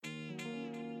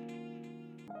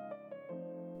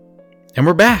And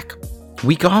we're back.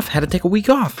 Week off, had to take a week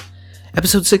off.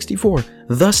 Episode 64,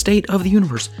 The State of the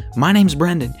Universe. My name's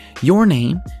Brendan. Your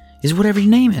name is whatever your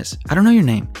name is. I don't know your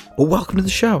name, but welcome to the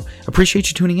show. Appreciate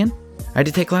you tuning in. I had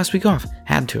to take last week off.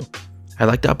 Had to. I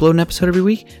like to upload an episode every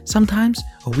week. Sometimes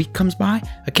a week comes by,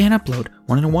 I can't upload.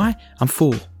 Want to know why? I'm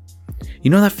full. You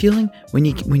know that feeling when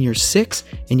you're 6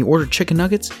 and you order chicken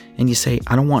nuggets and you say,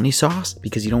 I don't want any sauce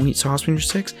because you don't eat sauce when you're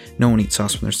 6? No one eats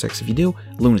sauce when they're 6. If you do,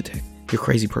 lunatic. You're a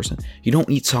crazy person. You don't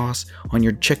eat sauce on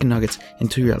your chicken nuggets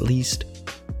until you're at least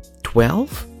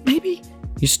 12, maybe?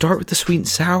 You start with the sweet and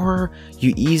sour,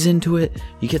 you ease into it,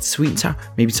 you get sweet and sour,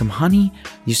 maybe some honey,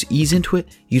 you just ease into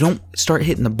it. You don't start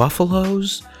hitting the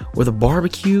buffaloes or the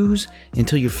barbecues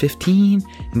until you're 15,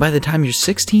 and by the time you're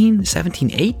 16,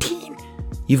 17, 18,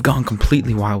 you've gone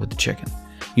completely wild with the chicken.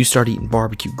 You start eating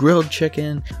barbecue grilled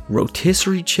chicken,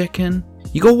 rotisserie chicken.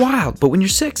 You go wild, but when you're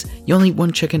 6, you only eat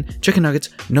one chicken nuggets,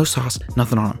 no sauce,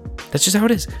 nothing on them. That's just how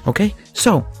it is, okay?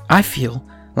 So, I feel,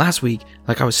 last week,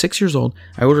 like I was 6 years old,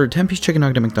 I ordered a 10-piece chicken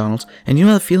nugget at McDonald's, and you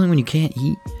know that feeling when you can't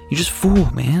eat? You're just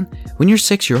full, man. When you're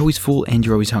 6, you're always full and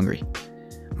you're always hungry.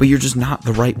 But you're just not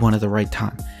the right one at the right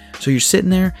time. So you're sitting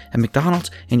there at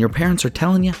McDonald's, and your parents are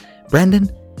telling you, Brendan,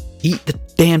 eat the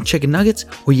damn chicken nuggets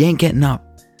or you ain't getting up.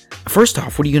 First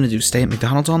off, what are you going to do? Stay at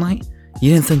McDonald's all night?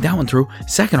 You didn't think that one through.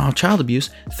 Second off, child abuse.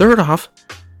 Third off,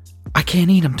 I can't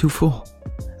eat. I'm too full.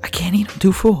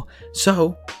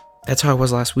 So, that's how I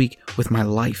was last week with my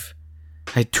life.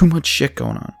 I had too much shit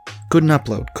going on. Couldn't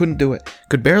upload. Couldn't do it.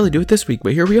 Could barely do it this week,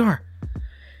 but here we are.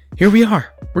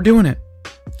 We're doing it.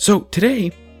 So,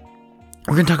 today,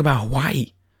 we're going to talk about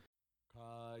Hawaii.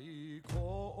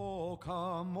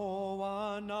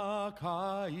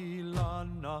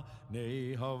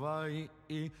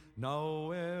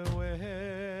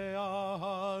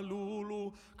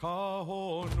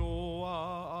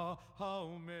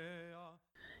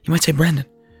 You might say, Brendan,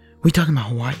 we talking about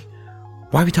Hawaii?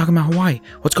 Why are we talking about Hawaii?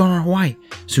 What's going on in Hawaii?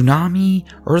 Tsunami,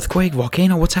 earthquake,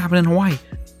 volcano, what's happening in Hawaii?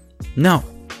 No.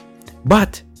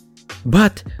 But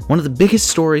one of the biggest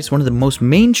stories, one of the most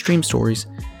mainstream stories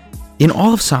in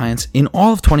all of science, in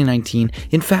all of 2019,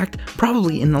 in fact,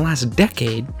 probably in the last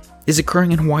decade, is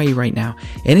occurring in Hawaii right now.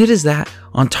 And it is that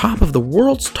on top of the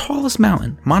world's tallest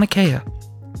mountain, Mauna Kea.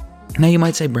 Now you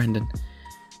might say, Brendan,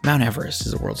 Mount Everest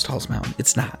is the world's tallest mountain.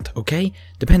 It's not, okay?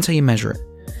 Depends how you measure it.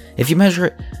 If you measure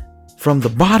it from the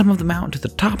bottom of the mountain to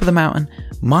the top of the mountain,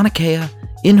 Mauna Kea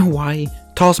in Hawaii,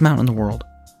 tallest mountain in the world.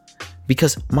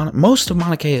 Because most of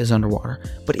Mauna Kea is underwater.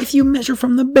 But if you measure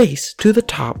from the base to the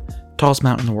top, tallest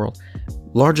mountain in the world,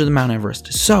 larger than Mount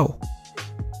Everest. So,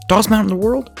 tallest mountain in the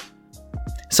world?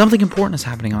 Something important is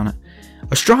happening on it.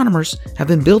 Astronomers have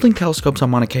been building telescopes on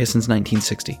Mauna Kea since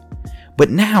 1960. But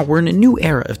now we're in a new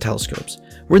era of telescopes.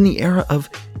 We're in the era of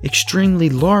extremely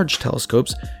large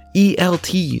telescopes,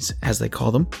 ELTs as they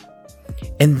call them.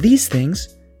 And these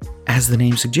things, as the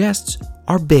name suggests,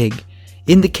 are big.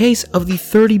 In the case of the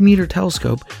 30-meter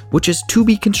telescope, which is to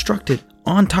be constructed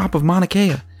on top of Mauna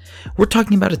Kea, we're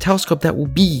talking about a telescope that will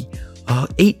be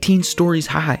 18 stories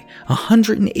high,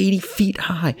 180 feet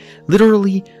high,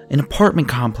 literally an apartment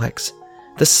complex,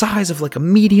 the size of like a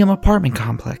medium apartment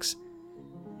complex.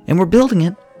 And we're building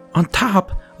it on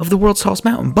top of the world's tallest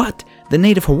mountain. But the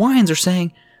native Hawaiians are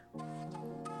saying,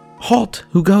 halt,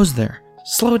 who goes there?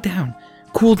 Slow it down,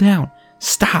 cool down,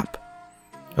 stop.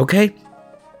 Okay?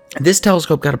 This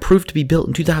telescope got approved to be built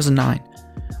in 2009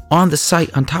 on the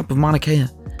site on top of Mauna Kea.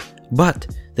 But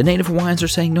the native Hawaiians are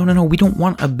saying, no, we don't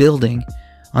want a building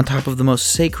on top of the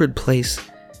most sacred place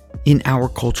in our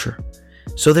culture.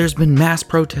 So there's been mass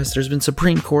protests, there's been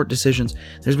Supreme Court decisions,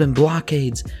 there's been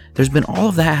blockades, there's been all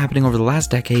of that happening over the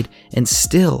last decade, and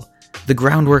still the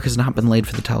groundwork has not been laid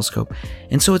for the telescope.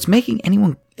 And so it's making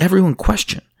everyone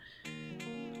question,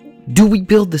 do we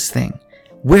build this thing?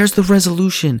 Where's the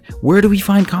resolution? Where do we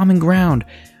find common ground?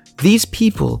 These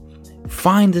people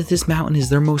find that this mountain is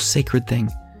their most sacred thing.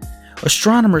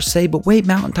 Astronomers say, but wait,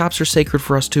 mountaintops are sacred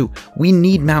for us too. We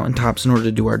need mountaintops in order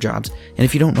to do our jobs. And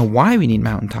if you don't know why we need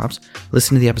mountaintops,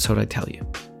 listen to the episode I tell you.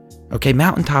 Okay,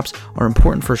 mountaintops are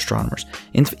important for astronomers.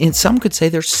 And some could say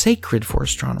they're sacred for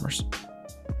astronomers.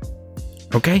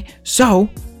 Okay,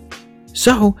 so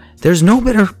there's no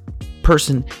better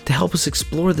person to help us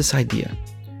explore this idea.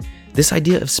 This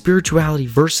idea of spirituality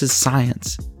versus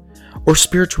science, or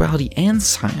spirituality and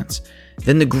science,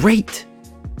 than the great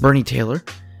Bernie Taylor.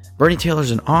 Bernie Taylor's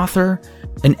an author,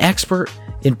 an expert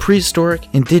in prehistoric,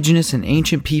 indigenous, and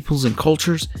ancient peoples and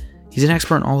cultures. He's an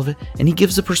expert in all of it, and he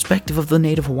gives the perspective of the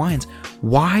native Hawaiians.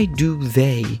 Why do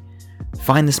they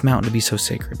find this mountain to be so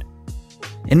sacred?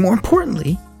 And more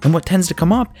importantly, And what tends to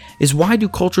come up is, why do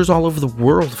cultures all over the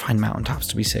world find mountaintops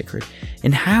to be sacred?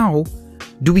 And how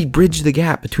do we bridge the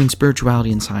gap between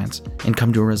spirituality and science and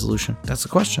come to a resolution? That's the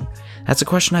question. That's the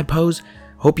question I pose.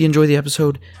 Hope you enjoy the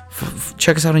episode.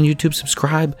 Check us out on YouTube,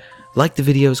 subscribe, like the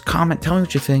videos, comment, tell me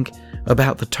what you think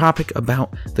about the topic,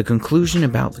 about the conclusion,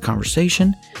 about the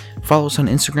conversation. Follow us on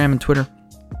Instagram and Twitter.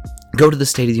 Go to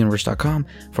thestateoftheuniverse.com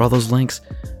for all those links.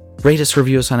 Rate us,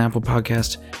 review us on Apple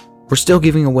Podcasts. We're still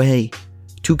giving away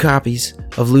 2 copies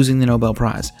of Losing the Nobel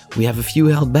Prize. We have a few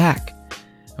held back.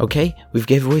 Okay? We've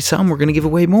gave away some. We're going to give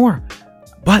away more.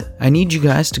 But I need you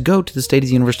guys to go to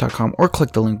thestateoftheuniverse.com or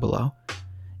click the link below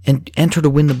and enter to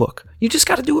win the book. You just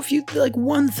got to do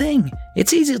one thing.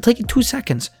 It's easy. It'll take you 2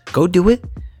 seconds. Go do it.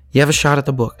 You have a shot at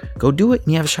the book. Go do it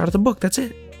and you have a shot at the book. That's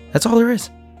it. That's all there is.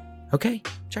 Okay?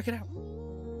 Check it out.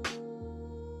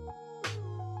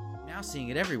 Now seeing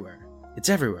it everywhere. It's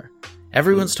everywhere.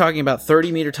 Everyone's talking about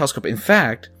 30-meter telescope. In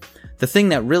fact, the thing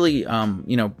that really,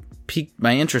 piqued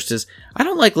my interest is, I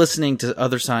don't like listening to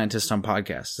other scientists on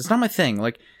podcasts. It's not my thing.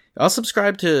 Like, I'll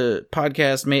subscribe to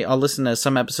podcasts. I'll listen to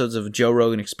some episodes of Joe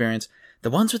Rogan Experience. The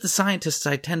ones with the scientists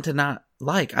I tend to not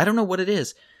like. I don't know what it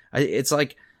is. It's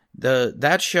like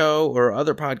that show or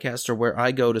other podcasts are where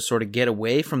I go to sort of get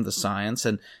away from the science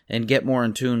and get more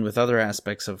in tune with other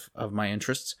aspects of my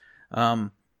interests.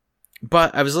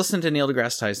 But I was listening to Neil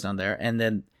deGrasse Tyson on there, and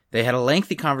then they had a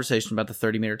lengthy conversation about the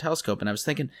 30-meter telescope, and I was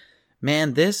thinking,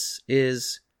 man, this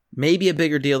is maybe a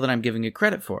bigger deal than I'm giving it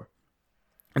credit for.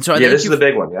 And so this is the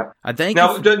big one, yeah. I thank you.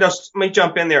 Now, let me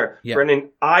jump in there. Yeah.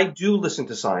 Brendan, I do listen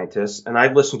to scientists, and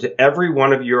I've listened to every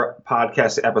one of your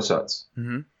podcast episodes.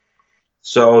 Mm-hmm.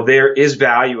 So there is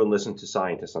value in listening to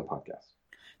scientists on podcasts.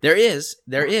 There is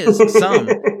some,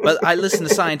 but I listen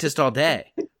to scientists all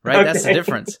day, right? Okay. That's the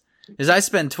difference. Is I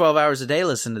spend 12 hours a day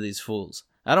listening to these fools.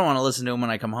 I don't want to listen to them when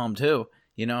I come home too,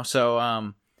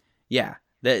 So,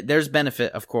 there's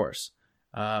benefit, of course.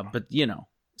 But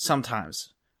sometimes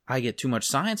I get too much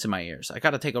science in my ears. I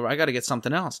got to get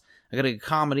something else. I got to get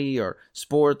comedy or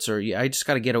sports, or I just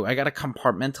got to I got to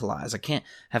compartmentalize. I can't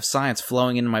have science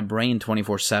flowing into my brain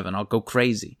 24/7. I'll go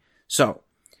crazy. So,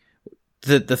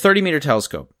 the 30-meter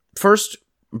telescope. First,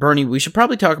 Bernie, we should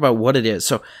probably talk about what it is.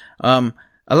 So,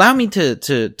 allow me to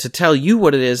tell you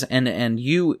what it is, and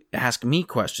you ask me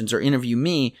questions or interview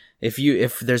me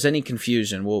if there's any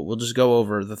confusion. We'll just go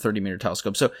over the 30-meter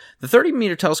telescope. So the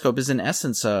 30-meter telescope is in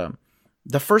essence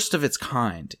the first of its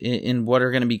kind in what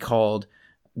are going to be called,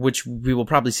 which we will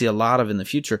probably see a lot of in the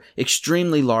future,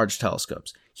 extremely large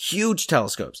telescopes, huge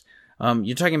telescopes.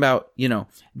 You're talking about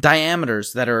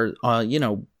diameters that are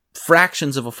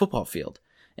fractions of a football field.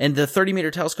 And the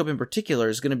 30-meter telescope in particular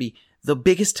is going to be the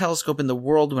biggest telescope in the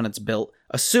world when it's built,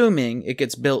 assuming it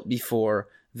gets built before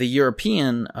the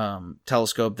European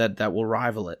telescope that will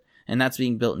rival it. And that's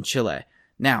being built in Chile.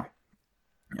 Now,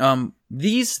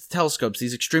 these telescopes,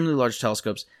 these extremely large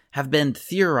telescopes, have been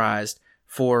theorized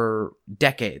for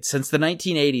decades. Since the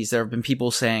 1980s, there have been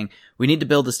people saying, we need to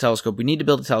build this telescope, we need to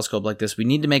build a telescope like this, we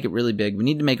need to make it really big, we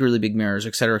need to make really big mirrors,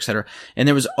 et cetera, et cetera. And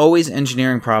there was always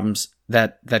engineering problems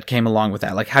that came along with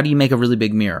that. Like, how do you make a really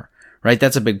big mirror? Right?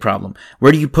 That's a big problem.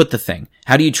 Where do you put the thing?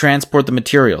 How do you transport the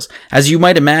materials? As you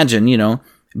might imagine,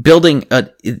 building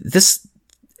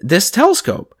this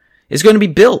telescope is going to be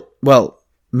built. Well,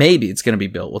 maybe it's going to be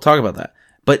built. We'll talk about that.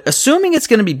 But assuming it's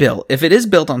going to be built, if it is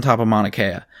built on top of Mauna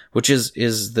Kea, which is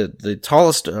the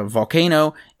tallest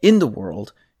volcano in the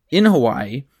world, in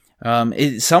Hawaii,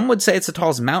 some would say it's the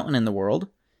tallest mountain in the world.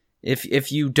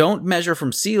 If you don't measure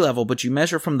from sea level, but you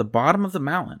measure from the bottom of the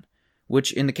mountain,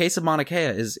 which in the case of Mauna Kea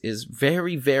is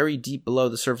very, very deep below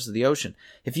the surface of the ocean.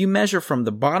 If you measure from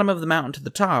the bottom of the mountain to the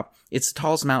top, it's the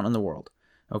tallest mountain in the world.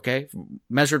 Okay?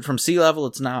 Measured from sea level,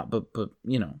 it's not, but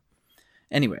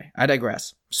Anyway, I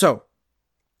digress. So,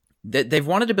 they've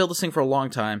wanted to build this thing for a long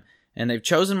time, and they've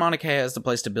chosen Mauna Kea as the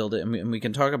place to build it, and we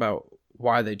can talk about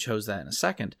why they chose that in a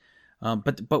second.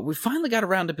 But we finally got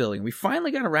around to building. We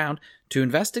finally got around to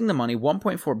investing the money,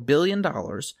 $1.4 billion,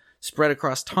 spread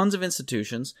across tons of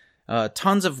institutions,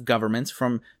 tons of governments,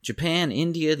 from Japan,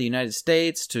 India, the United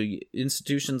States, to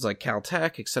institutions like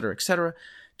Caltech, et cetera,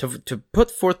 to put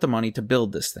forth the money to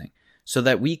build this thing so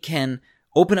that we can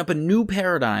open up a new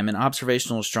paradigm in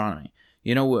observational astronomy.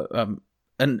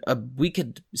 We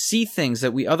could see things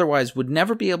that we otherwise would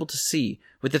never be able to see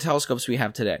with the telescopes we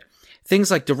have today.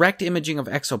 Things like direct imaging of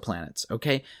exoplanets,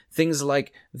 okay? Things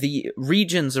like the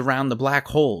regions around the black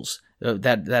holes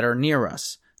that are near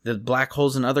us, the black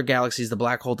holes in other galaxies, the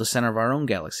black hole at the center of our own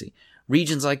galaxy.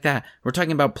 regions like that. We're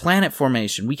talking about planet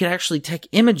formation. We could actually take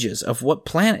images of what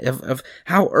planet, of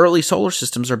how early solar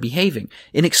systems are behaving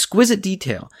in exquisite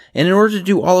detail. And in order to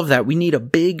do all of that, we need a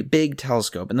big, big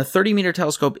telescope. And the 30-meter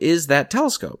telescope is that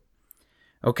telescope.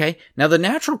 Okay? Now, the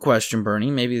natural question, Bernie,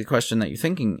 maybe the question that you're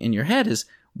thinking in your head is,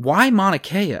 why Mauna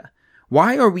Kea?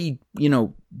 Why are we,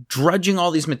 drudging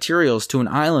all these materials to an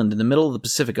island in the middle of the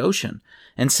Pacific Ocean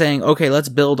and saying, okay, let's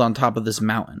build on top of this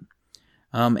mountain?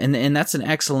 And that's an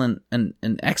excellent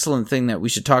thing that we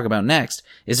should talk about next.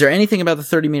 Is there anything about the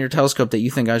 30-meter telescope that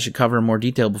you think I should cover in more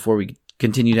detail before we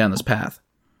continue down this path?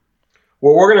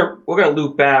 Well, we're gonna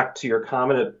loop back to your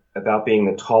comment about being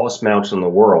the tallest mountain in the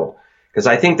world, because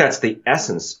I think that's the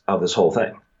essence of this whole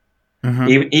thing.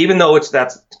 Mm-hmm. Even though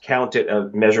that's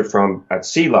counted, measured from at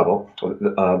sea level,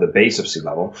 the base of sea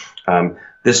level,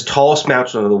 this tallest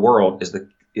mountain in the world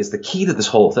is the key to this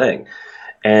whole thing,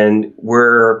 and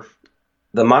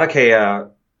the Mauna Kea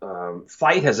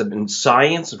fight has been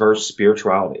science versus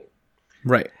spirituality,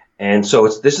 right? And so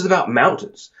this is about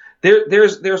mountains.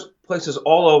 There's places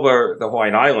all over the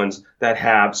Hawaiian Islands that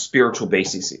have spiritual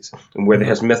bases and where it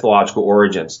has mythological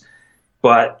origins,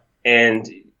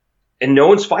 and no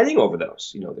one's fighting over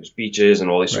those. There's beaches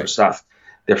and all this sort of stuff.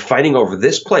 They're fighting over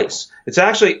this place.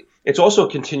 It's also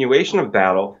a continuation of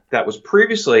battle that was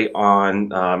previously at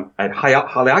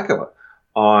Haleakala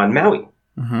on Maui,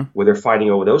 where they're fighting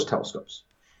over those telescopes.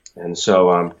 And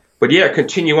so,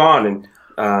 continue on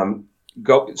and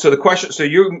go. So the question. So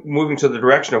you're moving to the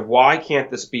direction of why can't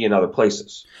this be in other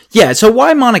places? Yeah. So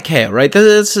why Mauna Kea? Right.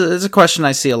 That's a question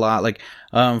I see a lot. Like.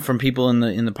 From people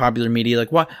in the popular media,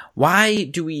 like why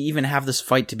do we even have this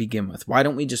fight to begin with? Why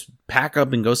don't we just pack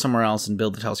up and go somewhere else and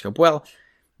build the telescope? Well,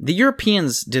 the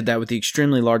Europeans did that with the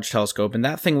extremely large telescope, and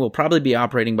that thing will probably be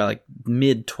operating by like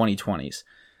mid 2020s.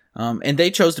 And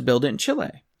they chose to build it in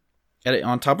Chile,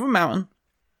 on top of a mountain,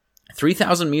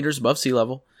 3,000 meters above sea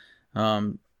level,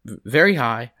 very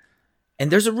high.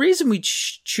 And there's a reason we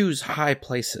choose high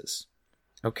places.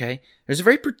 Okay, there's a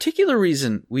very particular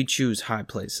reason we choose high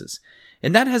places.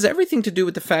 And that has everything to do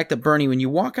with the fact that, Bernie, when you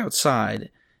walk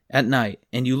outside at night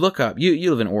and you look up,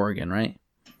 you live in Oregon, right?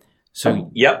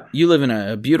 So yep. You live in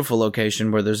a beautiful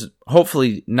location where there's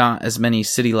hopefully not as many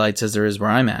city lights as there is where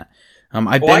I'm at.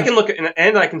 I can look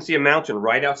and I can see a mountain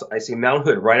right outside. I see Mount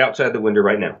Hood right outside the window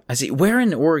right now. I see. Where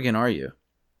in Oregon are you?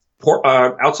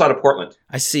 Outside of Portland.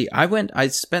 I see. I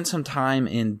spent some time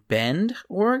in Bend,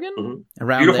 Oregon. Mm-hmm.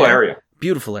 Around beautiful there. area.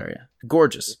 Beautiful area.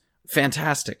 Gorgeous.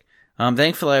 Fantastic.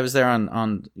 Thankfully, I was there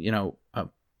on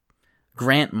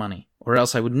grant money, or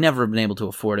else I would never have been able to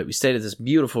afford it. We stayed at this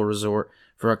beautiful resort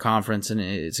for a conference, and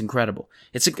it's incredible.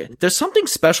 There's something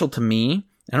special to me.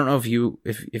 I don't know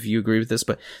if you agree with this,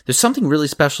 but there's something really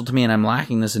special to me, and I'm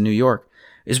lacking this in New York,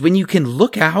 is when you can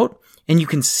look out and you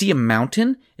can see a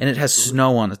mountain and it has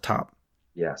snow on the top.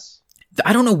 Yes.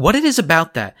 I don't know what it is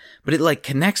about that, but it like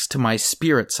connects to my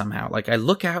spirit somehow. Like I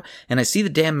look out and I see the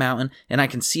damn mountain and I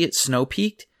can see it snow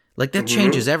peaked. Like that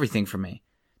changes everything for me.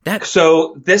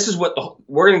 So this is what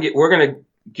we're gonna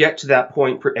get to that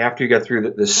point after you get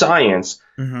through the science,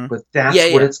 but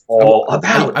that's what it's all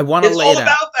about. I want to lay it out. It's all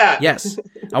about that. Yes,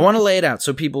 I want to lay it out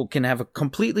so people can have a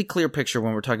completely clear picture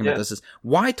when we're talking about this. Is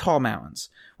why tall mountains?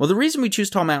 Well, the reason we choose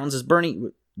tall mountains is, Bernie,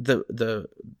 the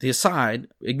aside,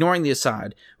 ignoring the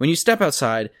aside. When you step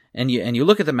outside and you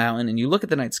look at the mountain and you look at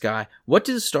the night sky, what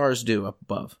do the stars do up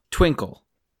above? Twinkle.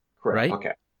 Correct.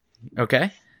 Right?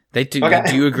 Okay. They do. Okay.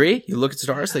 Do you agree? You look at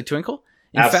stars, they twinkle.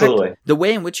 In Absolutely. fact, the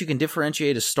way in which you can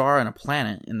differentiate a star and a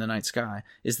planet in the night sky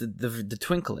is the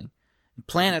twinkling.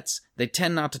 Planets, they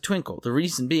tend not to twinkle. The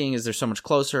reason being is they're so much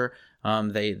closer.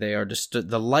 They are just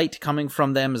the light coming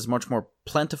from them is much more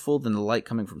plentiful than the light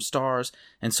coming from stars,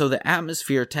 and so the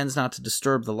atmosphere tends not to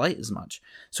disturb the light as much.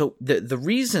 So the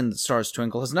reason that stars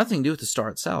twinkle has nothing to do with the star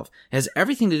itself. It has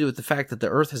everything to do with the fact that the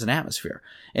Earth has an atmosphere,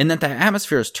 and that the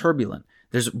atmosphere is turbulent.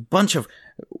 There's a bunch of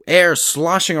air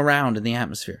sloshing around in the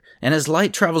atmosphere, and as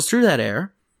light travels through that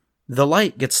air, the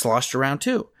light gets sloshed around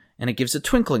too, and it gives a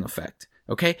twinkling effect.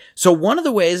 Okay, so one of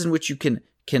the ways in which you can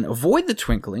avoid the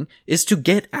twinkling is to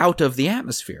get out of the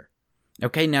atmosphere.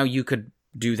 Okay, now you could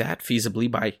do that feasibly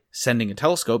by sending a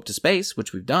telescope to space,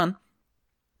 which we've done,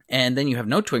 and then you have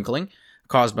no twinkling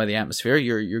caused by the atmosphere.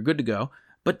 You're good to go.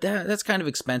 But that's kind of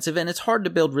expensive, and it's hard to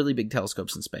build really big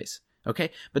telescopes in space.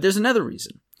 Okay, but there's another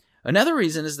reason. Another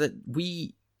reason is that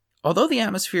although the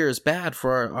atmosphere is bad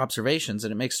for our observations,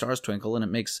 and it makes stars twinkle, and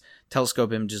it makes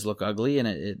telescope images look ugly, and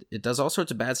it does all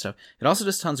sorts of bad stuff, it also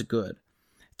does tons of good.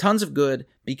 Tons of good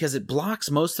because it blocks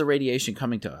most of the radiation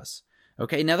coming to us.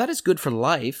 Okay, now that is good for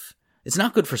life. It's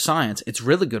not good for science. It's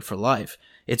really good for life.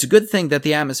 It's a good thing that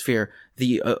the atmosphere,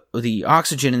 the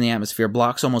oxygen in the atmosphere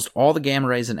blocks almost all the gamma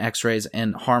rays and X-rays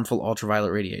and harmful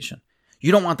ultraviolet radiation.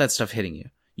 You don't want that stuff hitting you.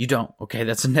 You don't, okay?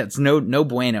 That's no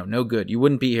bueno, no good. You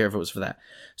wouldn't be here if it was for that.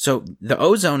 So the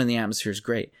ozone in the atmosphere is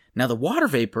great. Now the water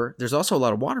vapor, there's also a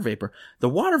lot of water vapor. The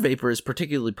water vapor is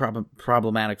particularly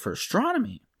problematic for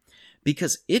astronomy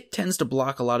because it tends to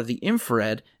block a lot of the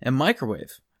infrared and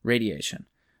microwave radiation,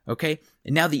 okay?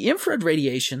 And now the infrared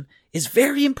radiation is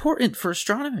very important for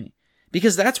astronomy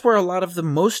because that's where a lot of the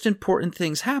most important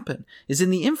things happen, is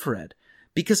in the infrared.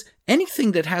 Because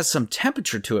anything that has some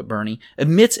temperature to it, Bernie,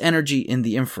 emits energy in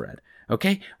the infrared,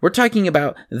 okay? We're talking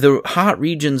about the hot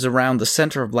regions around the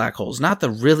center of black holes, not the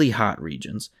really hot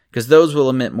regions, because those will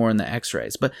emit more in the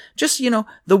X-rays. But just,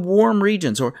 the warm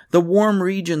regions, or the warm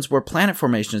regions where planet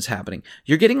formation is happening.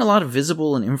 You're getting a lot of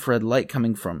visible and infrared light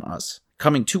coming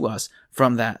to us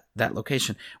from that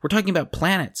location. We're talking about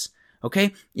planets,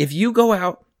 okay? If you go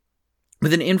out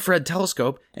with an infrared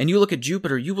telescope and you look at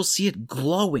Jupiter, you will see it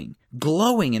glowing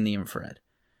in the infrared.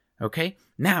 Okay?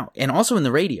 Now, and also in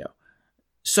the radio.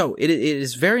 So it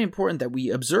is very important that we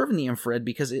observe in the infrared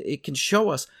because it can show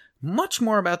us much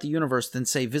more about the universe than,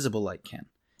 say, visible light can.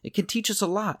 It can teach us a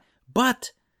lot.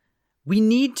 But we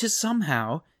need to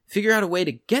somehow figure out a way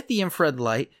to get the infrared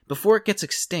light before it gets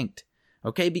extinct.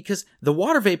 Okay, because the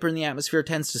water vapor in the atmosphere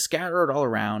tends to scatter it all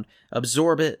around,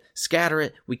 absorb it, scatter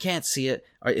it. We can't see it.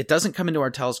 It doesn't come into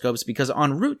our telescopes because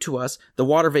en route to us, the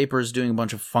water vapor is doing a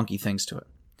bunch of funky things to it.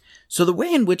 So the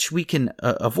way in which we can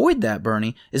avoid that,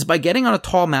 Bernie, is by getting on a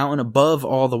tall mountain above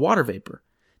all the water vapor.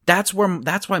 That's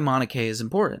why Mauna Kea is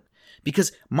important.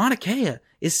 Because Mauna Kea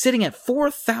is sitting at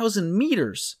 4,000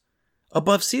 meters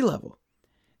above sea level.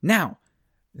 Now,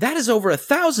 that is over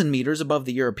 1,000 meters above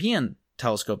the European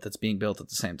telescope that's being built at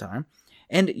the same time.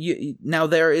 And now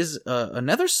there is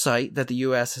another site that the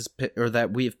U.S.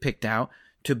 that we have picked out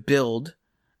to build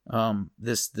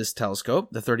this telescope,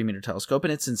 the 30-meter telescope,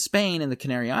 and it's in Spain in the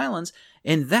Canary Islands.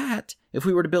 And that, if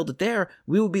we were to build it there,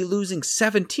 we would be losing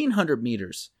 1,700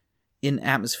 meters in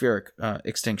atmospheric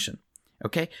extinction.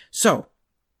 Okay, so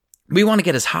we want to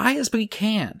get as high as we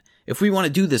can if we want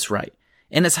to do this right.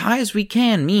 And as high as we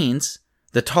can means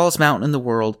the tallest mountain in the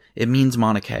world. It means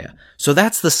Mauna Kea. So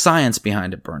that's the science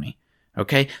behind it, Bernie.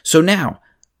 Okay? So now,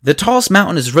 the tallest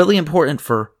mountain is really important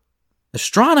for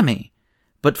astronomy.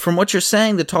 But from what you're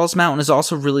saying, the tallest mountain is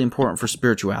also really important for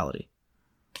spirituality.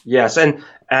 Yes, and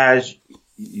as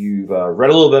you've read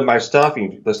a little bit of my stuff,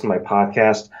 you've listened to my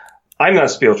podcast, I'm not a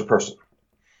spiritual person.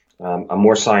 I'm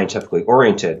more scientifically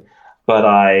oriented. But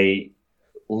I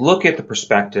look at the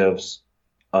perspectives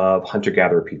of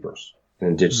hunter-gatherer peoples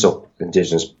and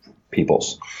indigenous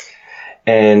peoples.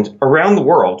 And around the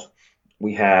world,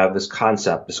 we have this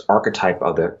concept, this archetype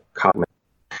of the cosmic.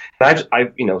 And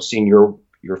I've seen your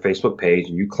Facebook page,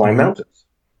 and you climb mountains.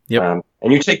 Yep.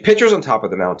 And you take pictures on top of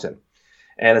the mountain.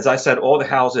 And as I said, all the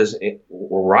houses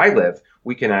where I live,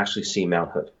 we can actually see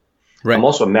Mount Hood. Right. I'm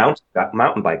also a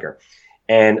mountain biker.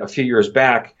 And a few years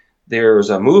back, there was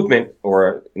a movement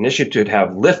or initiative to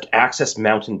have lift access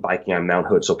mountain biking on Mount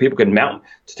Hood, so people could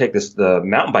take the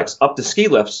mountain bikes up the ski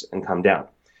lifts and come down.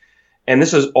 And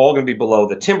this is all going to be below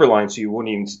the timberline, so you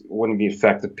wouldn't be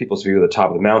affect the people's view of the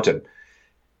top of the mountain.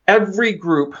 Every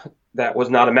group that was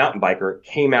not a mountain biker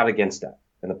came out against that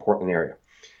in the Portland area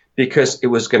because it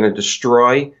was going to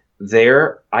destroy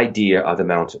their idea of the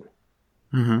mountain,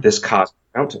 this cosmic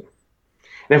mountain.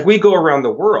 And if we go around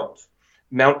the world,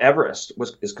 Mount Everest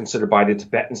is considered by the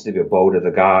Tibetans to be the abode of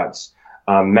the gods.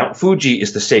 Mount Fuji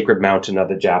is the sacred mountain of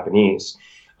the Japanese.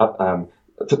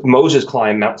 Moses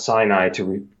climbed Mount Sinai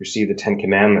to receive the Ten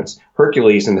Commandments.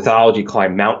 Hercules in mythology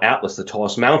climbed Mount Atlas, the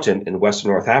tallest mountain in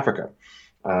western North Africa.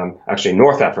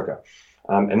 North Africa.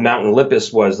 And Mount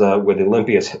Olympus was where the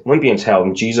Olympians held,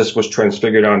 and Jesus was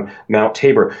transfigured on Mount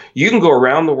Tabor. You can go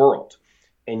around the world,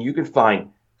 and you can find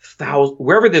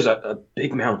wherever there's a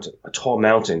big mountain, a tall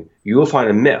mountain, you will find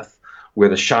a myth where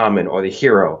the shaman or the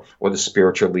hero or the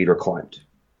spiritual leader climbed.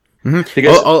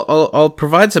 Because I'll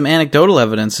provide some anecdotal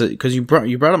evidence because you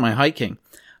brought up my hiking.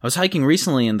 I was hiking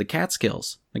recently in the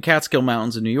Catskills, the Catskill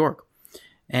Mountains in New York.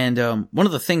 And one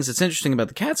of the things that's interesting about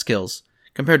the Catskills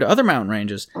compared to other mountain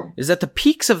ranges is that the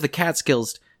peaks of the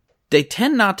Catskills, they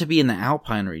tend not to be in the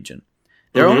alpine region.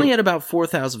 They're only at about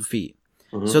 4,000 feet.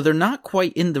 So they're not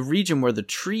quite in the region where the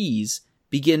trees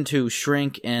begin to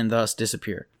shrink and thus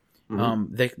disappear.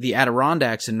 The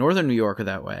Adirondacks in northern New York are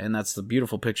that way, and that's the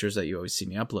beautiful pictures that you always see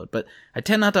me upload. But I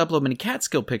tend not to upload many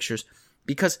Catskill pictures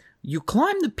because you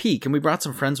climb the peak, and we brought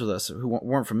some friends with us who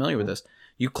weren't familiar with this.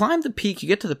 You climb the peak, you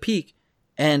get to the peak,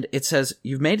 and it says,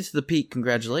 you've made it to the peak,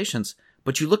 congratulations.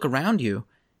 But you look around you,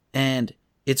 and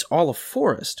it's all a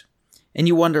forest. And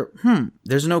you wonder,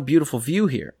 there's no beautiful view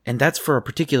here. And that's for a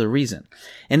particular reason.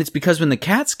 And it's because when the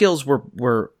Catskills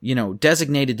were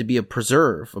designated to be a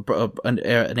preserve,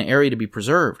 an area to be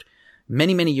preserved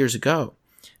many, many years ago,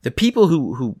 the people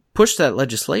who pushed that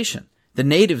legislation, the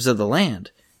natives of the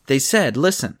land, they said,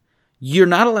 listen, you're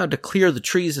not allowed to clear the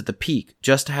trees at the peak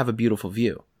just to have a beautiful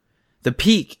view. The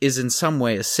peak is in some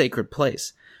way a sacred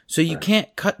place. So you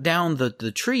can't cut down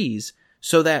the trees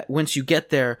so that once you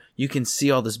get there, you can see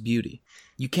all this beauty.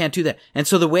 You can't do that. And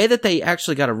so the way that they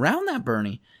actually got around that,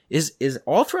 Bernie, is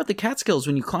all throughout the Catskills,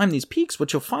 when you climb these peaks,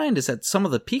 what you'll find is that some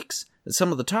of the peaks,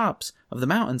 some of the tops of the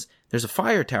mountains, there's a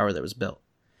fire tower that was built.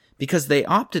 Because they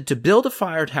opted to build a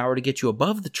fire tower to get you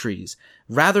above the trees,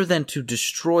 rather than to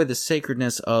destroy the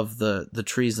sacredness of the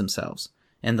trees themselves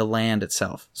and the land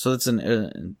itself. So that's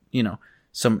some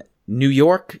New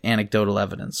York anecdotal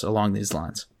evidence along these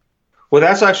lines. Well,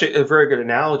 that's actually a very good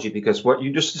analogy, because what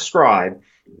you just described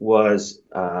was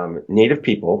Native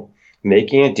people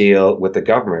making a deal with the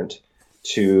government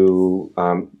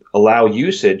to allow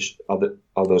usage of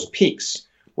those peaks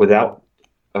without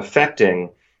affecting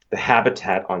the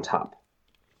habitat on top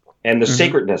and the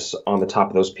sacredness on the top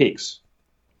of those peaks.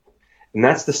 And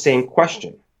that's the same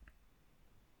question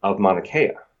of Mauna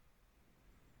Kea.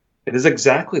 It is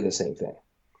exactly the same thing.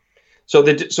 So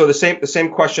the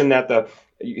same question that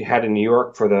you had in New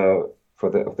York for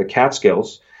the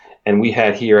Catskills, and we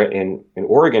had here in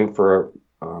Oregon for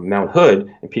Mount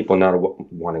Hood, and people not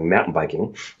wanting mountain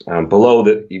biking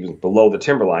even below the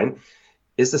timberline,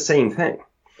 is the same thing.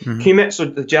 Mm-hmm. So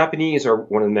the Japanese are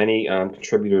one of the many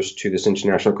contributors to this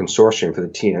international consortium for the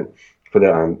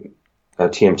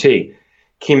TMT.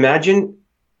 Can you imagine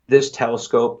this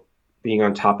telescope being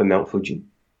on top of Mount Fuji?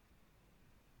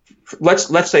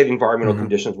 Let's say the environmental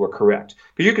conditions were correct,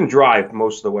 because you can drive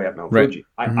most of the way up Mount Fuji.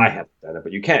 I haven't done it,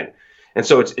 but you can, and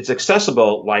so it's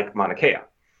accessible like Mauna Kea.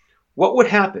 What would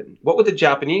happen? What would the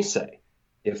Japanese say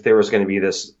if there was going to be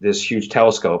this huge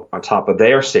telescope on top of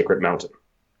their sacred mountain?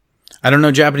 I don't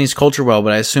know Japanese culture well,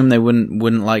 but I assume they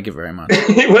wouldn't like it very much.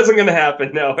 It wasn't going to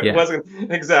happen. No, it wasn't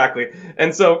exactly.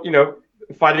 And so,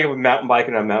 fighting with mountain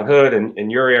biking on Mount Hood and in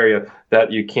your area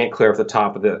that you can't clear off the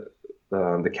top of the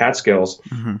Catskills,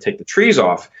 take the trees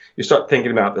off, you start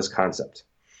thinking about this concept.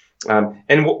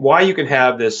 And why you can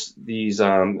have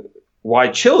why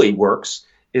Chile works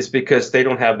is because they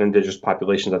don't have an indigenous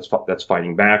population that's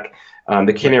fighting back.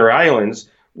 The Canary Islands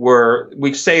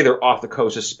we say they're off the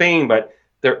coast of Spain, but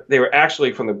they were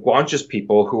actually from the Guanches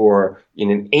people, who are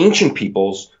ancient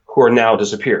peoples who are now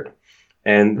disappeared.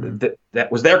 And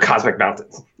that was their cosmic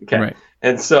mountains. Okay. Right.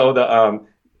 And so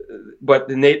but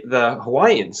the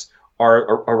Hawaiians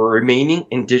are a remaining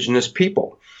indigenous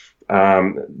people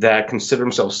that consider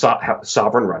themselves have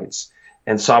sovereign rights,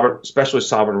 and especially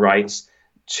sovereign rights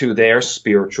to their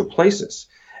spiritual places.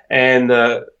 And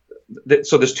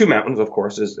so there's two mountains, of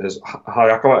course, is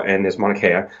Haleakala and there's Mauna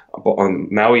Kea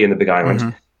on Maui and the Big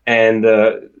Island. And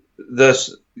the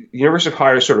University of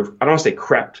Hawaii sort of, I don't want to say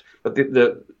crept, but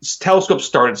the telescope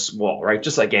started small, right?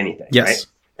 Just like anything. Yes. Right?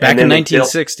 Back in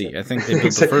 1960, I think they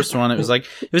built the first one. It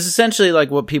was essentially like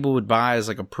what people would buy as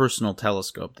like a personal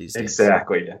telescope these days.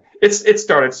 Exactly. Yeah. It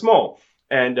started small.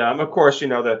 And of course,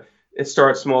 it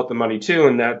started small at the money too,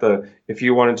 and that if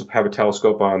you wanted to have a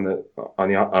telescope on the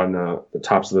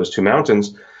tops of those two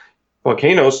mountains,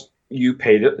 volcanoes, you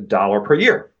paid $1 per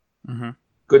year.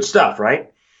 Good stuff,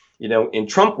 right? In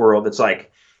Trump world, it's like,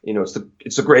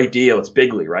 it's a great deal. It's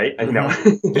bigly, right?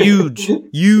 Huge.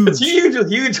 It's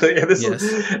huge. Yeah,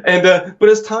 but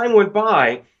as time went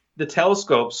by, the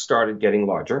telescopes started getting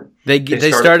larger.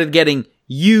 They started getting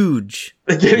huge.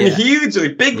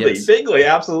 Hugely, bigly,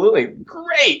 absolutely.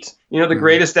 Great. The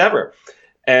greatest ever.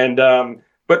 And,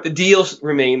 but the deals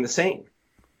remain the same.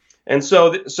 And so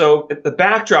the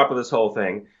backdrop of this whole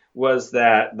thing was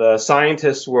that the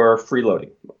scientists were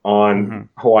freeloading on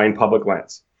Hawaiian public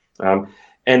lands.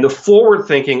 And the forward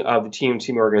thinking of the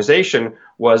TMT organization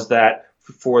was that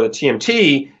for the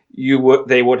TMT,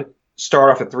 they would start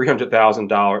off at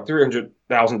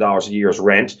 $300,000 a year as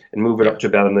rent and move it up to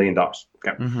about $1 million. Okay.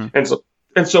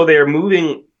 And so they're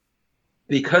moving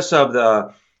because of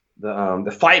the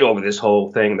fight over this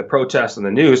whole thing, the protests and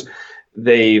the news.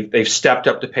 They've stepped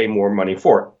up to pay more money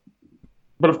for it.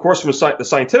 But of course, from the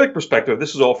scientific perspective,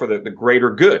 this is all for the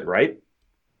greater good, right?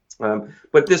 So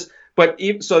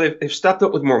they've stepped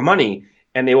up with more money,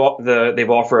 and they've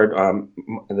offered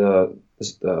the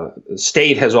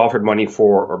state has offered money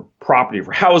for property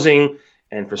for housing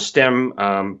and for STEM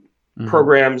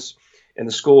programs in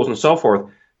the schools and so forth.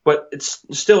 But it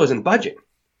still isn't budget,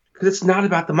 because it's not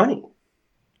about the money.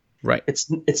 Right.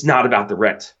 It's not about the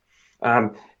rent.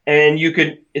 And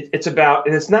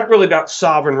it's not really about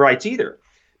sovereign rights either,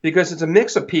 because it's a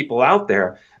mix of people out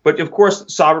there. But of course,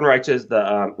 sovereign rights is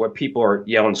what people are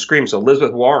yelling and screaming. So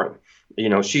Elizabeth Warren,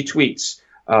 she tweets,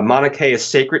 Mauna Kea is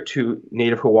sacred to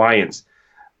Native Hawaiian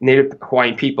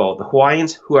people. The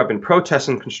Hawaiians who have been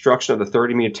protesting construction of the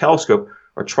 30-meter telescope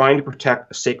are trying to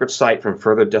protect a sacred site from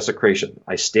further desecration.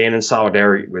 I stand in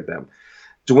solidarity with them.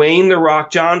 Dwayne "The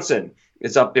Rock" Johnson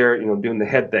is up there, doing the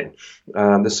head thing.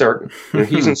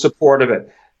 He's in support of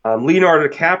it. Leonardo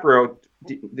DiCaprio,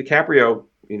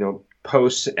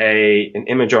 posts an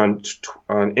image on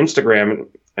Instagram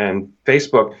and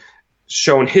Facebook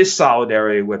showing his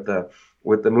solidarity with the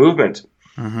movement.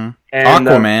 Mm-hmm. And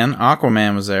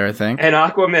Aquaman was there, I think. And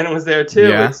Aquaman was there too.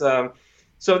 Yeah. It's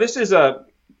so this is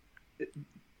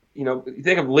you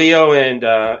think of Leo and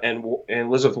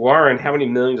Elizabeth Warren, how many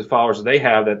millions of followers do they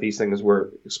have that these things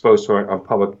were exposed to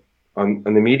on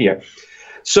the media.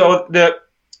 So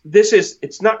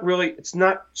it's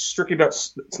not strictly about,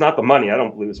 it's not the money. I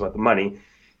don't believe it's about the money.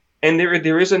 And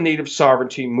there is a native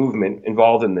sovereignty movement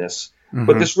involved in this. Mm-hmm.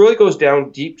 But this really goes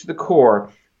down deep to the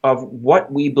core of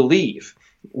what we believe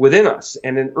within us.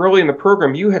 And then early in the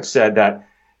program, you had said that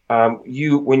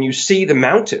when you see the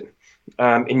mountain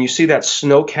and you see that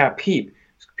snow-capped peak,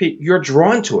 you're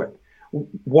drawn to it.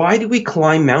 Why do we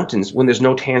climb mountains when there's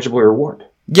no tangible reward?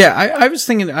 Yeah, I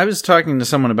was talking to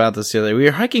someone about this the other day. We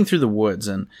were hiking through the woods,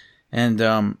 and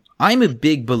I'm a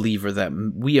big believer that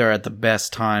we are at the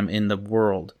best time in the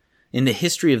world, in the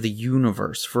history of the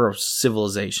universe, for a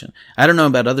civilization. I don't know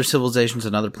about other civilizations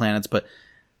and other planets, but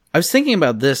I was thinking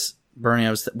about this, Bernie. I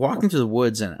was walking through the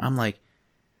woods, and I'm like,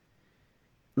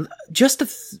 just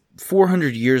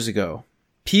 400 years ago,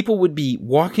 people would be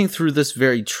walking through this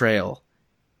very trail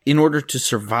in order to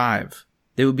survive.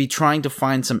 They would be trying to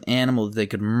find some animal that they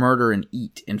could murder and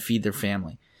eat and feed their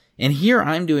family. And here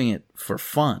I'm doing it for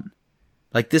fun.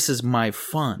 Like, this is my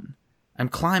fun. I'm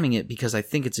climbing it because I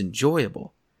think it's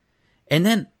enjoyable. And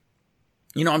then,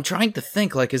 I'm trying to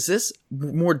think, like, is this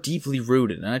more deeply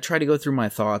rooted? And I try to go through my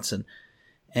thoughts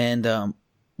and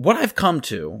what I've come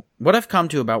to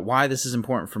about why this is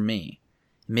important for me,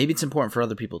 maybe it's important for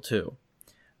other people too,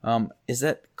 is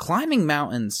that climbing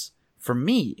mountains for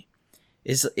me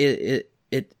is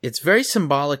it's very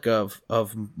symbolic of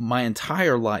my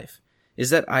entire life.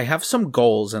 Is that I have some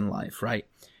goals in life, right?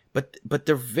 But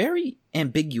they're very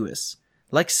ambiguous.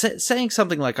 Like saying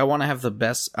something like I want to have the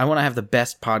best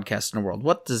podcast in the world.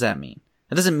 What does that mean?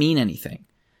 That doesn't mean anything.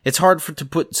 It's hard to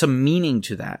put some meaning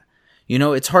to that.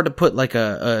 It's hard to put like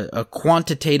a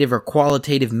quantitative or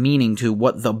qualitative meaning to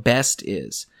what the best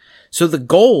is. So the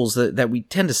goals that we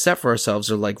tend to set for ourselves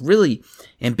are like really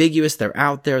ambiguous. They're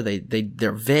out there.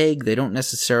 They're vague. They don't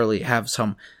necessarily have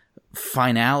some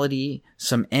finality,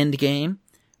 some end game.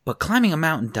 But climbing a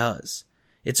mountain does.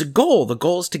 It's a goal. The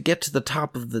goal is to get to the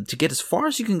top to get as far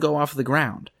as you can go off of the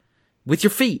ground with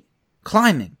your feet,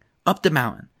 climbing up the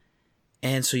mountain.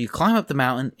 And so you climb up the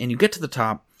mountain and you get to the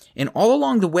top. And all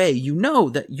along the way, you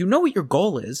know what your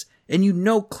goal is, and you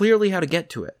know clearly how to get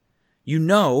to it. You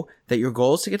know that your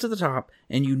goal is to get to the top,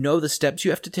 and you know the steps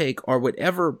you have to take are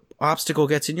whatever obstacle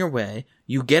gets in your way,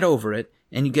 you get over it,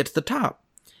 and you get to the top.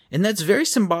 And that's very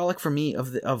symbolic for me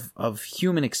of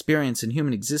human experience and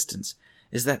human existence,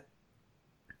 is that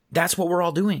that's what we're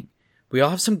all doing. We all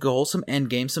have some goal, some end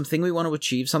game, something we want to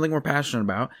achieve, something we're passionate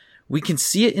about. We can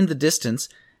see it in the distance,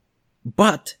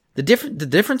 but the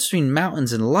difference between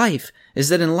mountains and life is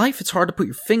that in life it's hard to put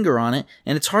your finger on it,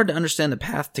 and it's hard to understand the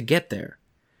path to get there.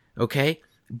 Okay?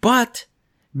 But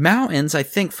mountains, I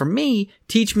think, for me,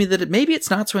 teach me that maybe it's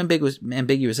not so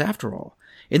ambiguous after all.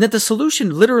 And that the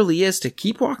solution literally is to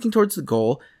keep walking towards the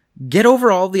goal, get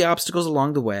over all the obstacles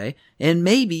along the way, and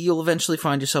maybe you'll eventually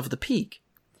find yourself at the peak.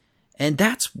 And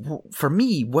that's, for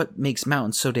me, what makes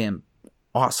mountains so damn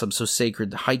awesome, so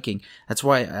sacred, hiking. That's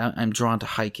why I'm drawn to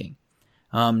hiking.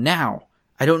 Now,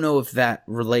 I don't know if that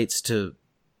relates to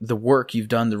the work you've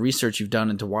done, the research you've done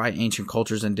into why ancient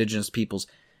cultures, indigenous peoples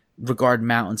regard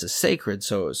mountains as sacred.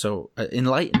 So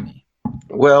enlighten me.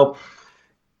 Well,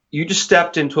 you just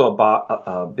stepped into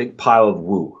a big pile of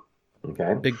woo.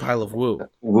 Okay. Big pile of woo.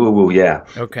 Woo, yeah.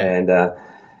 Okay.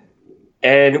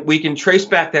 And we can trace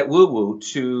back that woo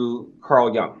to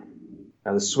Carl Jung,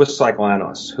 the Swiss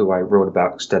psychoanalyst, who I wrote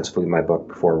about extensively in my book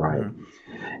Before Riot.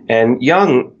 Mm-hmm. And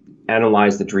Jung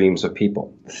analyzed the dreams of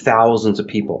people, thousands of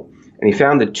people, and he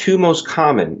found the two most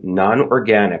common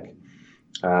non-organic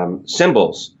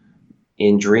symbols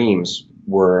in dreams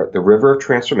were the river of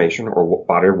transformation, or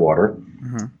body of water,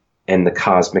 mm-hmm. and the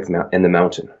cosmic and the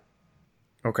mountain.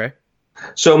 Okay.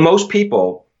 So most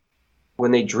people, when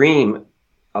they dream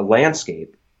a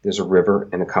landscape, there's a river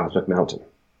and a cosmic mountain.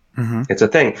 Mm-hmm. It's a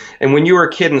thing. And when you were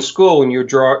a kid in school, when you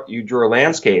drew a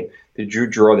landscape, did you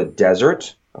draw the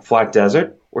desert, a flat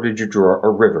desert, or did you draw a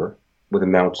river with a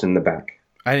mountain in the back?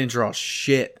 I didn't draw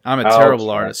shit. I'm a terrible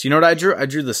artist. You know what I drew? I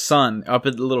drew the sun up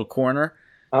in the little corner.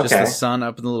 Okay. Just the sun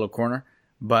up in the little corner.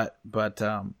 But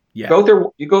yeah.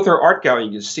 You go through art gallery,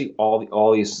 you see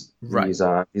all these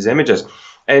images.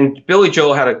 And Billy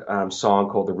Joel had a song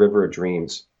called "The River of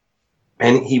Dreams,"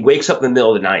 and he wakes up in the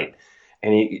middle of the night,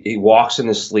 and he walks in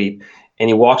his sleep, and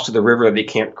he walks to the river that he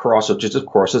can't cross. So just of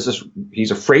course,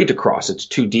 he's afraid to cross. It's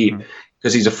too deep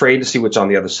because he's afraid to see what's on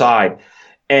the other side.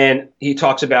 And he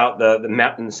talks about the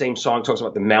mountain. The same song talks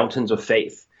about the mountains of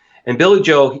faith. And Billy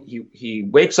Joel, he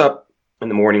wakes up in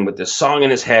the morning with this song in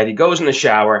his head. He goes in the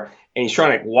shower and he's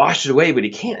trying to wash it away, but he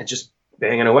can't. It's just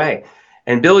banging away.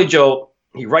 And Billy Joel,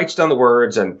 he writes down the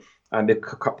words, and it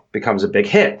becomes a big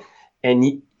hit.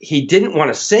 And he didn't want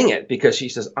to sing it because he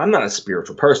says, "I'm not a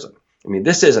spiritual person. I mean,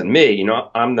 this isn't me. You know,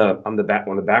 I'm one of the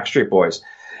Backstreet Boys."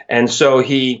 And so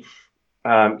he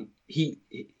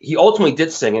ultimately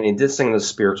did sing it. And he did sing the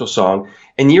spiritual song.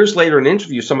 And years later, in an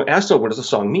interview, someone asked him, "What does the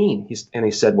song mean?" And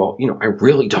he said, "Well, I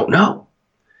really don't know."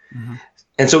 Mm-hmm.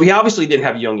 And so he obviously didn't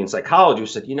have a Jungian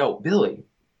psychologist who said, Billy,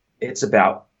 it's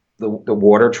about the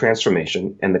water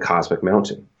transformation and the cosmic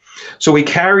mountain. So we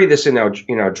carry this in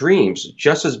our dreams,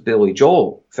 just as Billy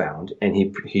Joel found, and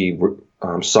he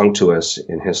sung to us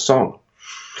in his song.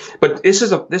 But this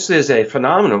is a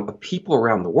phenomenon of people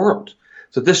around the world.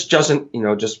 So this doesn't,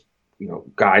 just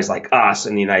guys like us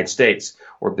in the United States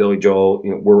or Billy Joel.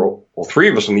 We're all three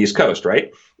of us from the East Coast,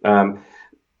 right?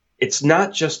 It's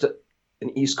not just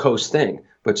an East Coast thing,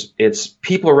 but it's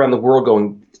people around the world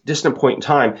going distant point in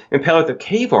time. In Paleolithic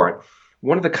cave art,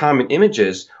 one of the common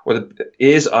images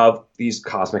is of these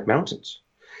cosmic mountains.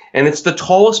 And it's the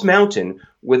tallest mountain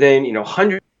within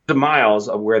hundreds of miles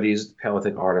of where these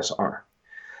Paleolithic artists are.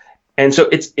 And so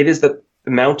it is the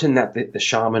mountain that the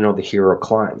shaman or the hero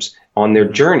climbs on their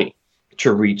journey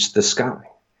to reach the sky.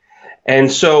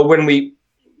 And so when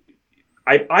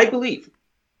I believe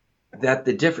that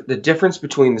the difference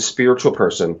between the spiritual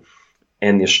person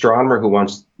and the astronomer who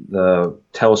wants the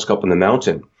telescope on the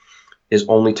mountain is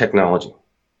only technology.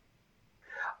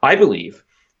 I believe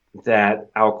that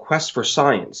our quest for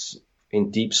science in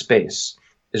deep space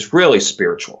is really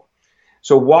spiritual.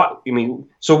 So here's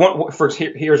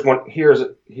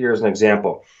an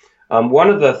example. One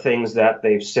of the things that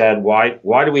they've said, why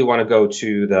do we want to go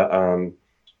to the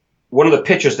one of the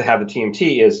pitches to have the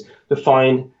TMT is to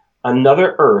find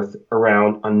another Earth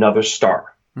around another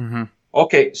star. Mm-hmm.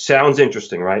 Okay, sounds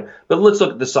interesting, right? But let's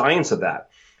look at the science of that.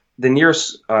 The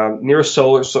nearest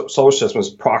solar system is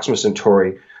Proxima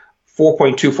Centauri,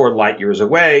 4.24 light years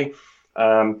away.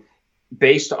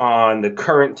 Based on the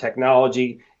current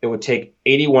technology, it would take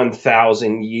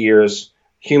 81,000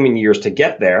 human years to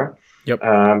get there. Yep.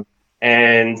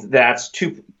 And that's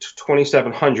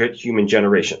 2,700 human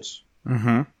generations.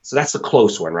 Mm-hmm. So that's the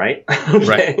close one, right? Okay.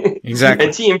 Right. Exactly.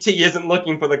 And TMT isn't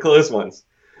looking for the close ones.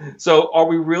 So are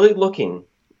we really looking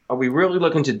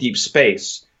to deep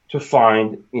space to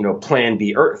find, Plan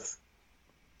B Earth?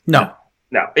 No,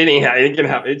 it ain't gonna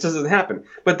happen. It doesn't happen.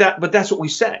 But that's what we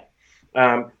say.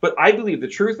 But I believe the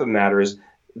truth of the matter is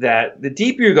that the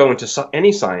deeper you go into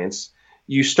any science,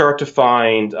 you start to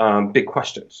find big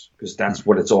questions, because that's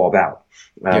what it's all about.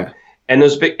 Yeah. And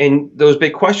those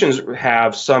big questions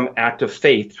have some act of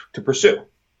faith to pursue.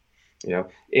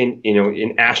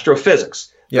 In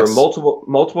astrophysics, yes, there are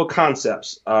multiple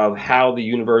concepts of how the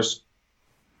universe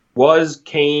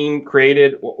came,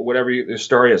 created, whatever the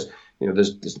story is.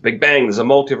 There's the Big Bang, there's a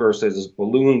multiverse, there's this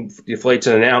balloon deflates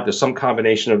in and out, there's some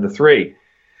combination of the three.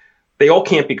 They all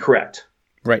can't be correct.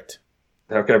 Right.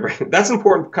 Okay, that's an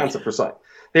important concept for science.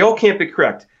 They all can't be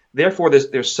correct. Therefore,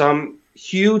 there's some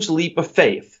huge leap of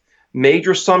faith,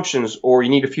 major assumptions, or you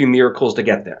need a few miracles to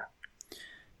get there.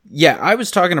 Yeah, I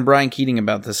was talking to Brian Keating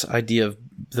about this idea of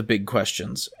the big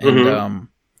questions, and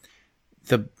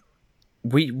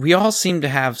we all seem to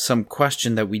have some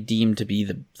question that we deem to be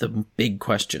the big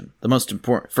question, the most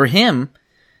important for him.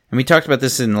 And we talked about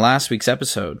this in last week's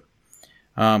episode.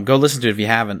 Go listen to it if you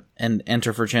haven't, and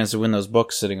enter for a chance to win those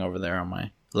books sitting over there on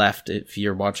my left if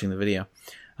you're watching the video.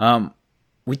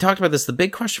 We talked about this. The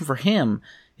big question for him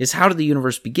is, how did the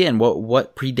universe begin?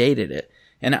 What predated it?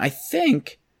 And I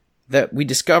think that we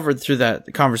discovered through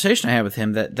that conversation I had with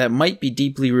him that might be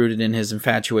deeply rooted in his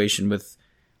infatuation with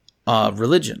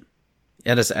religion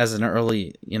as an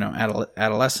early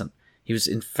adolescent. He was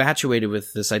infatuated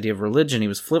with this idea of religion. He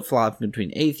was flip-flopping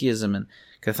between atheism and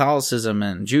Catholicism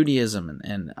and Judaism,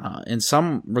 and in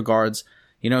some regards,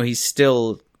 he's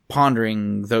still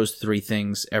pondering those three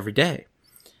things every day.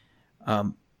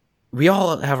 We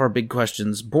all have our big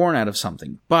questions born out of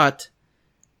something, but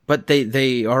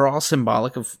they are all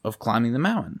symbolic of climbing the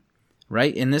mountain,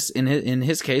 right? In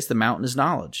his case, the mountain is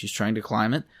knowledge. He's trying to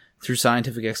climb it through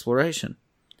scientific exploration.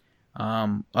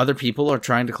 Other people are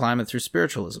trying to climb it through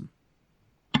spiritualism.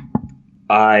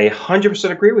 I 100%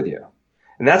 agree with you.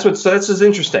 And this is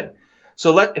interesting.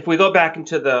 So if we go back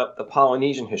into the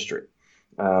Polynesian history,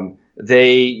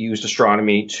 they used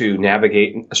astronomy to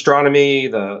navigate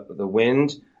the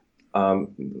wind,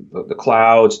 the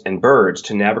clouds and birds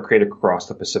to navigate across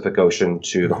the Pacific Ocean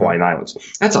to the Hawaiian Islands.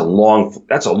 That's a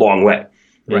long way.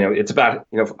 Right. It's about,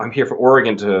 I'm here from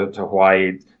Oregon to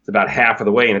Hawaii. It's about half of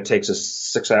the way, and it takes us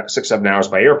 6-7 hours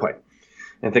by airplane.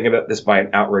 And think about this by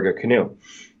an outrigger canoe.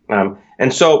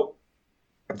 And so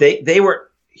they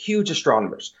were huge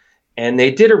astronomers, and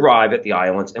they did arrive at the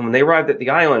islands. And when they arrived at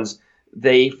the islands,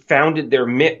 they founded their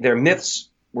myths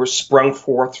were sprung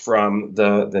forth from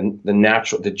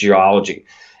the geology.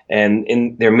 And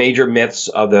in their major myths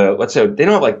of let's say, they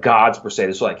don't have like gods per se.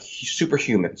 They're like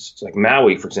superhumans. So like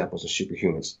Maui, for example, is a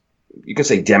superhumans. You can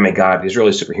say demigod, but he's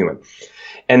really superhuman.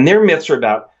 And their myths are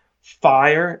about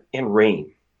fire and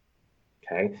rain.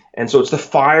 Okay. And so it's the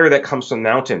fire that comes from the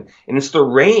mountain, and it's the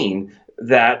rain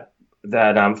that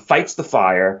fights the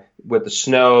fire with the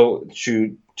snow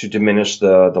to diminish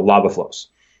the lava flows.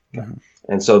 Okay. Mm-hmm.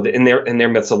 And so in their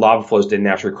myths, the lava flows didn't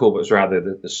naturally cool, but it was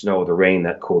rather the snow or the rain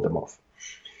that cooled them off.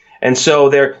 And so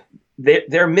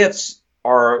their myths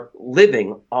are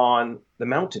living on the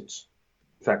mountains.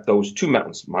 In fact, those two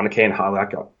mountains, Mauna Kea and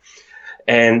Haleakala.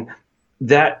 And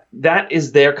that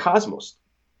is their cosmos.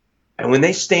 And when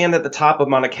they stand at the top of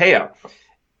Mauna Kea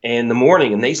in the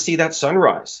morning and they see that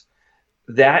sunrise,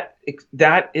 that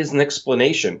is an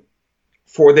explanation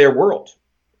for their world.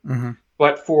 Mm-hmm.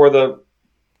 But for the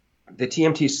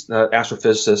TMT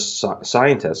astrophysicists,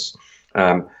 scientists,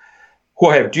 who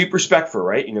I have deep respect for,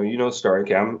 right? You know the story,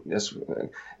 Cam.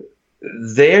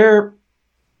 They're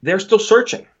still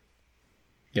searching.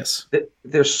 Yes.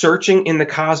 They're searching in the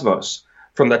cosmos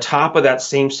from the top of that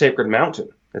same sacred mountain,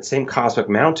 that same cosmic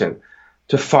mountain,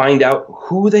 to find out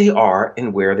who they are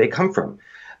and where they come from.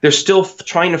 They're still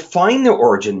trying to find their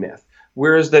origin myth,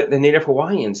 whereas the Native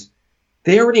Hawaiians,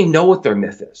 they already know what their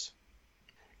myth is.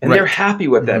 And they're happy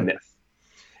with that myth.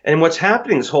 And what's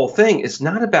happening, this whole thing, is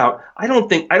not about, I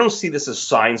don't see this as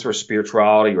science or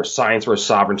spirituality or science or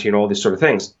sovereignty and all these sort of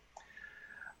things.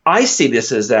 I see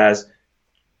this as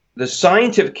the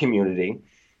scientific community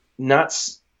not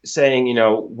saying,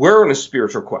 we're on a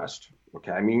spiritual quest.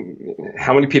 Okay, I mean,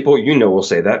 how many people will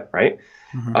say that, right?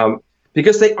 Mm-hmm.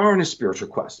 Because they are on a spiritual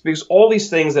quest. Because all these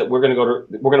things that we're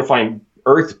going to find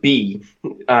Earth B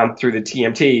through the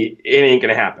TMT, it ain't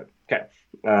going to happen. Okay,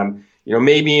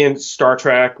 maybe in Star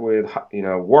Trek with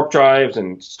warp drives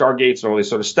and stargates and all this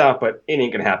sort of stuff, but it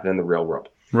ain't going to happen in the real world.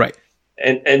 Right.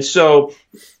 And so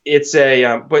it's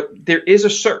but there is a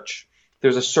search.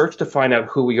 There's a search to find out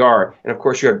who we are. And of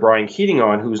course, you had Brian Keating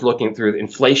on, who's looking through the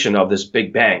inflation of this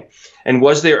Big Bang. And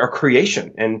was there a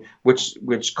creation, and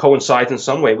which coincides in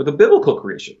some way with the biblical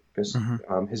creation, because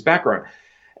his background.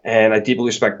 And I deeply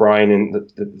respect Brian and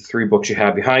the 3 books you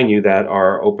have behind you that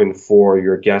are open for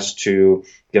your guests to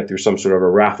get through some sort of a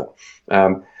raffle.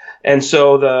 And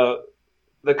so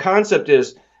the concept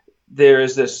is there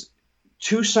is this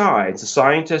 2 sides, the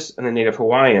scientists and the Native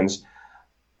Hawaiians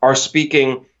are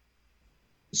speaking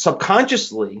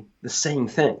subconsciously the same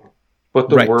thing, but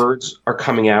the words are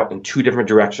coming out in 2 different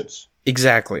directions.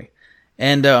 Exactly.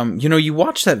 And, you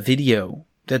watch that video,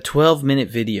 that 12-minute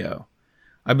video.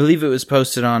 I believe it was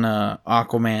posted on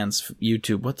Aquaman's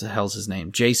YouTube. What the hell's his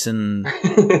name? Jason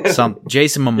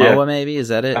Momoa, maybe? Is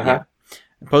that it? Uh-huh.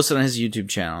 Yeah. Posted on his YouTube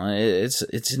channel.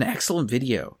 It's an excellent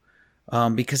video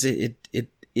because it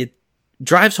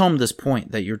drives home this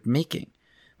point that you're making,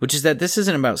 which is that this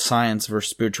isn't about science versus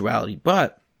spirituality,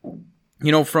 but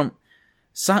from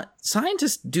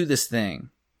scientists do this thing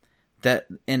that,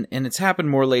 and it's happened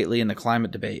more lately in the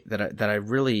climate debate that I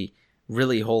really,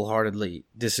 really wholeheartedly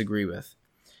disagree with.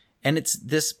 And it's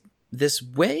this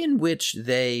way in which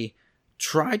they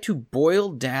try to boil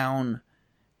down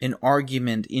an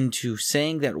argument into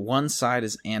saying that one side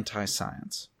is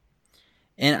anti-science.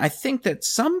 And I think that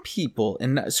some people,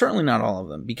 and certainly not all of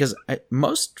them, because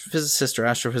most physicists or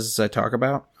astrophysicists I talk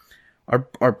about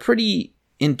are pretty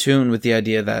in tune with the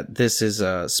idea that this is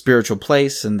a spiritual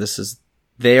place and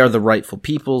they are the rightful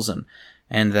peoples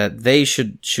and that they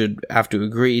should have to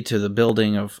agree to the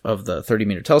building of the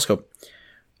 30-meter telescope.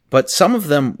 But some of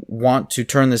them want to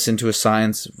turn this into a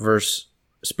science versus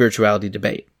spirituality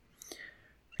debate.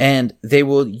 And they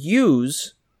will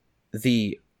use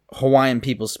the Hawaiian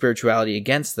people's spirituality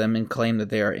against them and claim that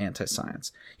they are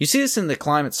anti-science. You see this in the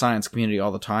climate science community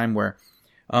all the time, where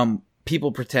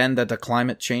people pretend that the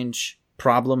climate change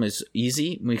problem is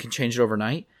easy, we can change it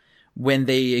overnight, when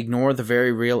they ignore the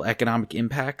very real economic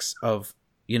impacts of,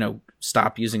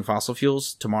 stop using fossil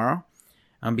fuels tomorrow.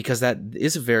 Because that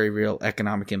is a very real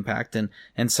economic impact.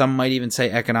 And some might even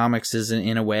say economics is,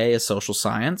 in a way, a social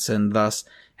science, and thus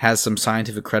has some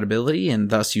scientific credibility, and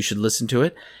thus you should listen to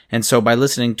it. And so by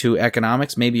listening to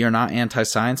economics, maybe you're not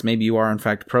anti-science, maybe you are, in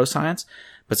fact, pro-science.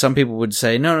 But some people would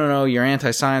say, no, you're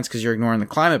anti-science because you're ignoring the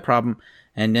climate problem.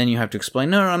 And then you have to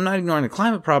explain, no, I'm not ignoring the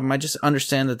climate problem. I just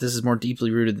understand that this is more deeply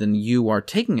rooted than you are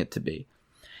taking it to be.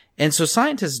 And so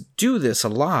scientists do this a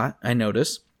lot, I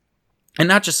notice. And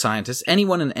not just scientists,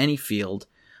 anyone in any field,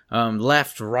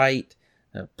 left, right,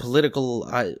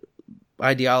 political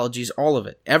ideologies, all of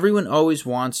it. Everyone always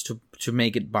wants to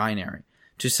make it binary,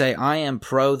 to say, I am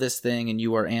pro this thing and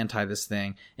you are anti this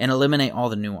thing, and eliminate all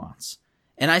the nuance.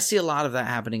 And I see a lot of that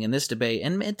happening in this debate,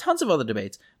 and tons of other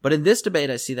debates. But in this debate,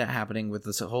 I see that happening with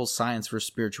this whole science versus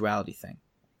spirituality thing.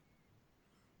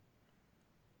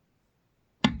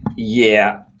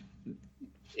 Yeah.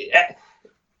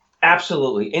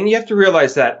 Absolutely. And you have to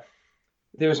realize that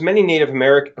there's many Native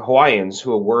American Hawaiians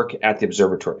who work at the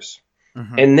observatories.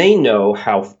 Mm-hmm. And they know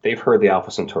how they've heard the Alpha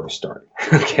Centauri story.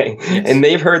 Okay. Yes. And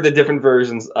they've heard the different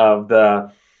versions of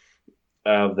the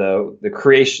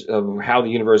creation of how the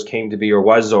universe came to be, or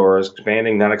was, or is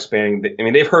expanding, not expanding. I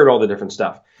mean, they've heard all the different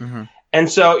stuff. Mm-hmm. And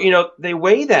so, they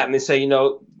weigh that and they say,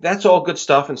 that's all good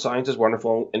stuff, and science is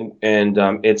wonderful. And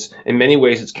it's, in many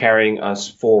ways, it's carrying us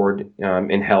forward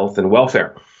in health and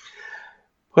welfare.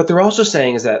 What they're also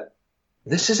saying is that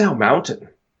this is our mountain.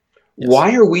 Yes.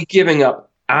 Why are we giving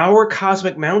up our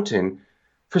cosmic mountain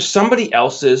for somebody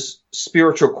else's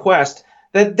spiritual quest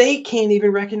that they can't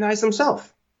even recognize themselves?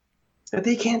 That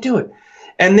they can't do it.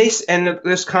 And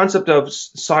this concept of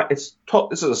this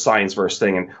is a science verse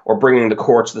thing, or bringing the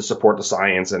courts to support the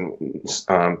science and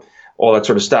all that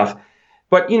sort of stuff.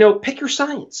 But pick your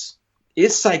science.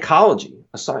 Is psychology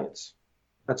a science?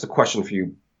 That's a question for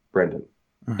you, Brendan.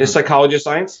 Mm-hmm. Is psychology a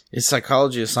science? Is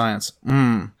psychology a science?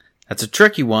 That's a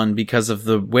tricky one because of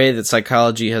the way that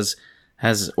psychology has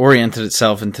oriented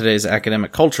itself in today's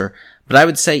academic culture. But I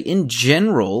would say in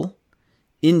general,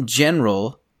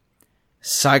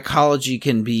 psychology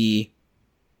can be,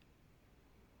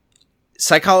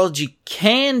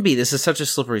 this is such a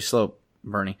slippery slope,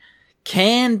 Bernie,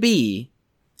 can be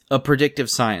a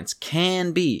predictive science,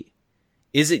 can be.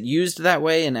 Is it used that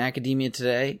way in academia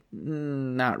today?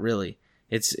 Not really.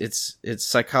 It's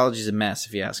psychology's a mess,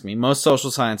 if you ask me. Most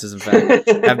social sciences, in fact,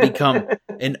 have become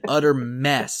an utter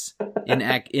mess in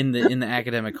the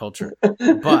academic culture.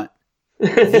 But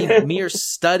the mere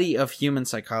study of human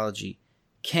psychology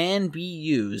can be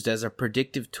used as a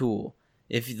predictive tool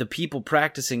if the people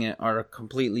practicing it are a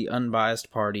completely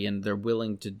unbiased party and they're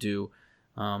willing to do,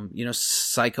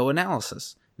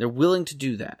 psychoanalysis. They're willing to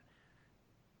do that.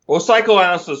 Well,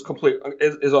 psychoanalysis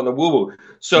is on the woo-woo.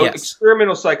 So yes.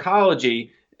 Experimental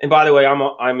psychology, and by the way, I'm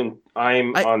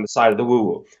on the side of the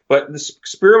woo-woo. But this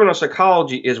experimental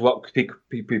psychology is what could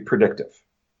be predictive,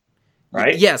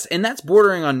 right? Yes, and that's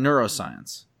bordering on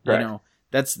neuroscience. Right.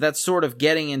 That's sort of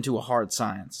getting into a hard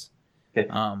science. Okay.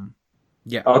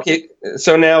 Yeah. Okay.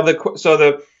 So now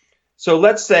so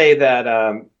let's say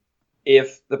that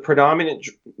if the predominant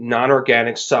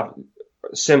non-organic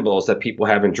symbols that people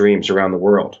have in dreams around the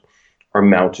world are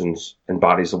mountains and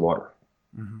bodies of water,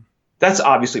 mm-hmm. That's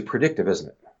obviously predictive, isn't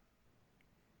it?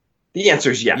 The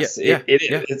answer is yes. Yeah.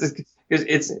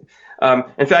 It's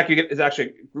in fact, it's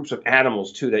actually groups of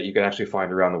animals too that you can actually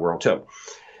find around the world too.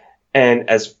 And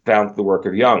as found through the work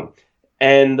of Jung.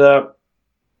 And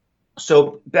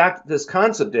so back to this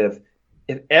concept of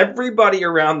if everybody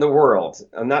around the world,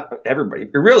 not everybody,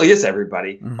 it really is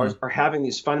everybody, mm-hmm. are having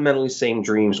these fundamentally same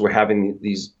dreams, we're having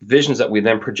these visions that we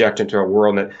then project into our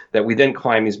world, that we then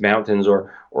climb these mountains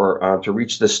or to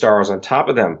reach the stars on top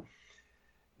of them,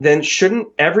 then shouldn't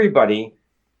everybody,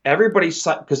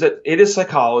 because it is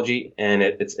psychology and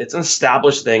it's an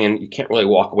established thing, and you can't really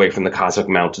walk away from the cosmic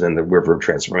mountain and the river of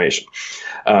transformation.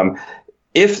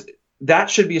 If that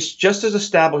should be just as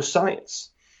established science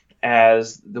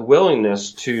as the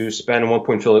willingness to spend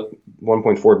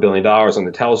 $1.4 billion on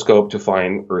the telescope to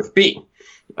find Earth B.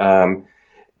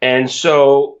 And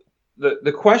so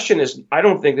the question is, I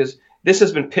don't think this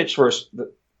has been pitched versus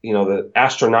the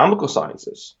astronomical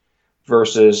sciences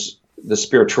versus the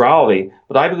spirituality,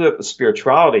 but I believe that the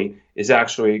spirituality is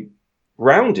actually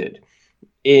grounded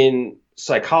in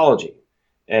psychology,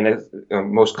 and it's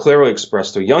most clearly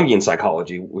expressed through Jungian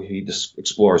psychology, where he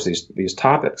explores these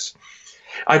topics.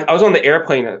 I was on the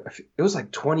airplane. It was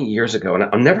like 20 years ago, and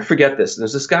I'll never forget this.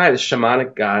 There's this guy, this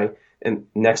shamanic guy,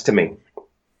 next to me,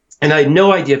 and I had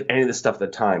no idea of any of this stuff at the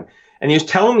time. And he was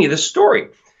telling me this story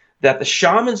that the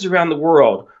shamans around the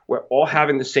world were all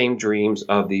having the same dreams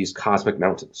of these cosmic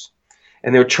mountains,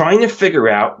 and they were trying to figure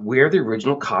out where the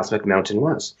original cosmic mountain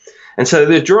was. And so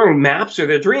they're drawing maps of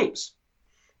their dreams.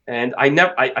 And I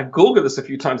Googled this a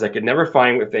few times. I could never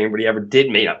find if anybody ever did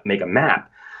make a map.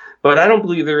 But I don't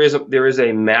believe there is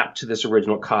a map to this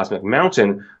original cosmic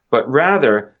mountain, but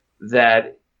rather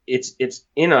that it's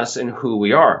in us and who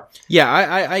we are. Yeah,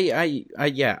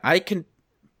 I can.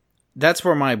 That's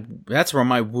where my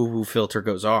woo-woo filter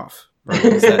goes off. Right?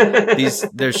 Is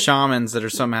that there's shamans that are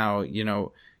somehow,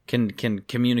 can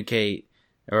communicate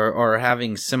or are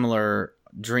having similar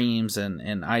dreams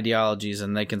and ideologies,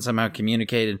 and they can somehow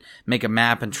communicate and make a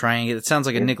map and triangle. It sounds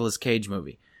like a Nicolas Cage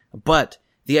movie. But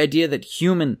the idea that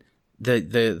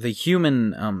the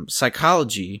human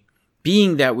psychology,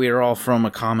 being that we are all from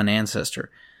a common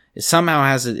ancestor, somehow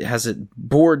has it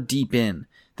bored deep in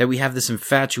that we have this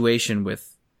infatuation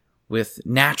with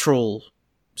natural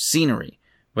scenery,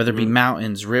 whether it be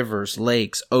mountains, rivers,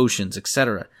 lakes, oceans,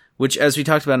 etc. Which, as we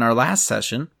talked about in our last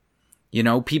session,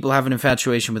 people have an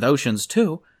infatuation with oceans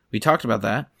too. We talked about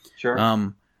that. Sure.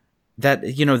 That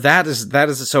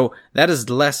is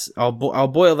less. I'll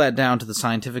boil that down to the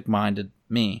scientific minded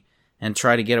me and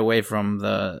try to get away from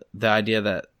the idea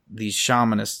that these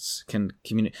shamanists can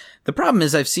communicate. The problem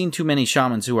is I've seen too many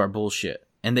shamans who are bullshit,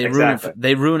 and they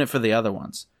ruin it for the other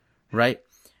ones, right?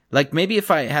 Like maybe if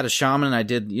I had a shaman and I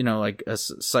did, like a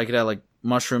psychedelic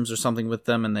mushrooms or something with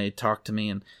them, and they talked to me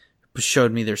and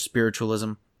showed me their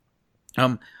spiritualism,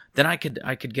 then I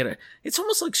could get it. It's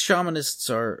almost like shamanists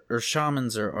or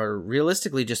shamans are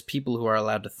realistically just people who are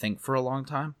allowed to think for a long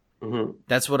time. Mm-hmm.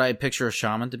 That's what I picture a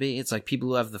shaman to be. It's like people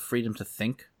who have the freedom to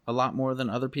think a lot more than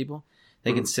other people.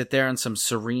 They can sit there in some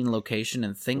serene location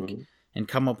and think and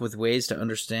come up with ways to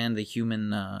understand the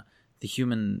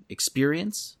human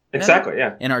experience. Exactly,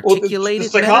 yeah. And articulate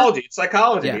it's psychology. Better. It's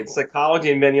psychology. Yeah. It's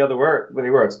psychology in many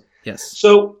words. Yes.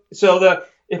 So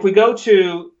if we go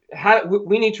to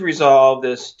we need to resolve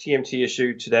this TMT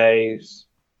issue today's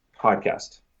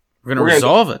podcast. We're going to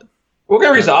resolve it. We're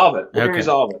going to resolve it. We're going to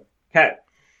resolve it. Okay.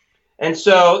 And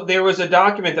so there was a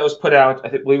document that was put out, I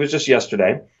believe it was just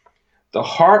yesterday, The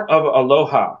Heart of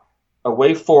Aloha, A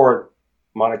Way Forward,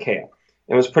 Mauna Kea.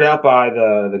 It was put out by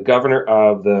the governor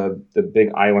of the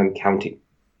Big Island County.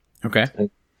 Okay.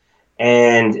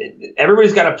 And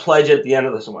everybody's got a pledge at the end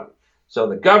of this one. So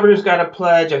the governor's got a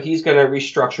pledge. He's going to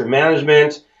restructure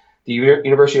management. The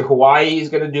University of Hawaii is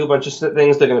going to do a bunch of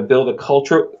things. They're going to build a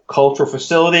cultural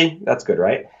facility. That's good,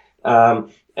 right?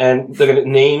 And they're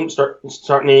going to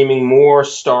start naming more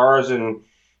stars and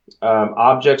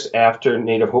objects after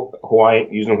native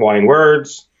Hawaiian, using Hawaiian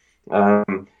words.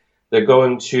 They're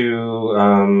going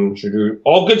to do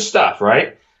all good stuff,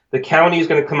 right? The county is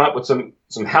going to come up with some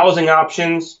housing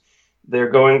options.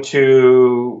 They're going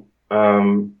to,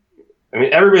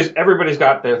 everybody's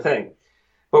got their thing.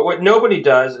 But what nobody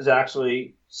does is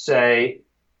actually say,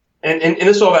 and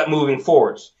this is all about moving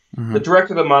forwards. Mm-hmm. The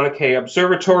director of the Mauna Kea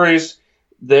observatories,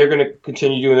 they're going to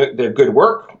continue doing their good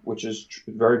work, which is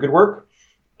very good work.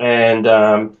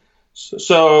 And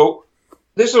so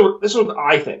this is what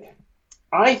I think.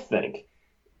 I think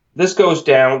this goes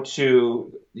down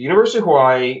to the University of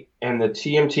Hawaii and the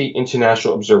TMT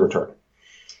International Observatory.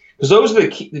 Because those are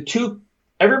the two,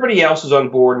 everybody else is on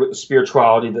board with the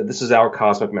spirituality that this is our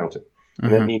cosmic mountain.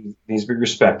 And that needs to be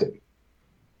respected.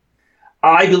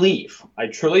 I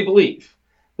truly believe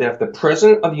that if the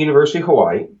president of the University of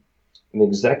Hawaii and the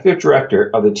executive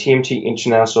director of the TMT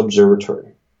International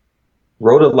Observatory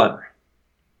wrote a letter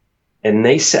and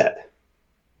they said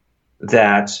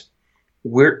that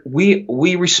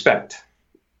we respect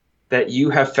that you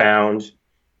have found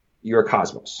your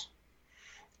cosmos,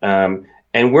 and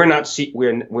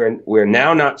we're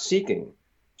now not seeking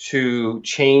to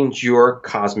change your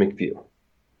cosmic view,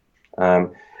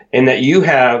 and that you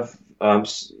have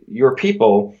your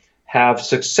people have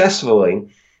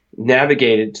successfully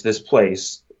navigated to this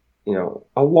place,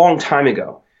 a long time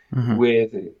ago,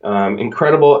 with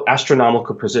incredible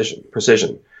astronomical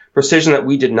precision that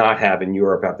we did not have in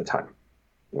Europe at the time.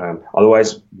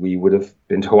 Otherwise, we would have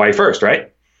been to Hawaii first,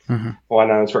 right?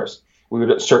 Hawaiian Islands first. We would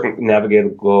have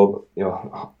circumnavigated the globe,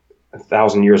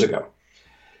 1,000 years ago.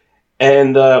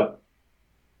 And put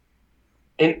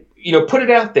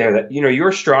it out there that, your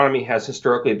astronomy has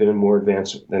historically been more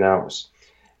advanced than ours.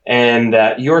 And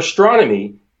that your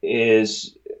astronomy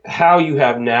is how you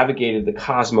have navigated the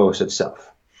cosmos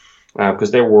itself.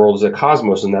 because their world is a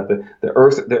cosmos, and that the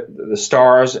Earth, the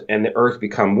stars, and the Earth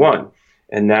become one,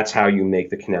 and that's how you make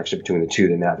the connection between the two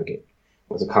to navigate.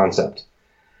 Was a concept,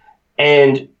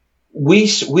 and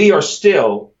we are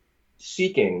still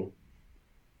seeking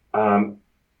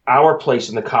our place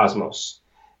in the cosmos,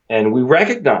 and we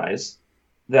recognize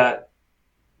that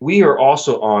we are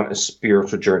also on a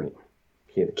spiritual journey.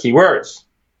 Okay, the key words: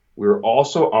 we're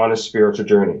also on a spiritual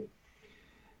journey,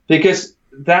 because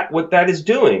that what that is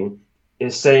doing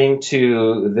is saying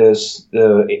to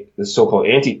the so-called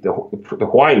the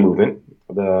Hawaiian movement,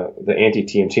 the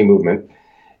anti-TMT movement,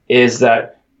 is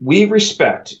that we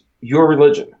respect your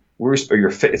religion, we respect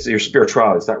your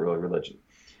spirituality. It's not really religion,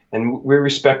 and we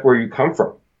respect where you come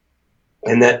from,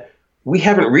 and that we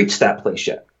haven't reached that place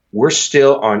yet. We're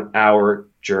still on our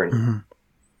journey,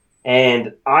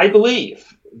 and I believe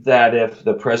that if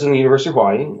the president of the University of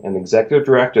Hawaii and the executive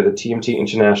director of the TMT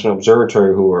International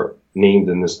Observatory, who are named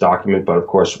in this document, but of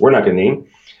course we're not going to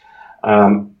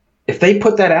name, if they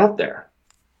put that out there,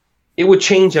 it would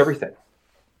change everything.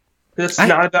 It's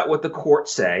not about what the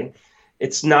courts say.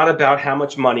 It's not about how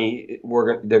much money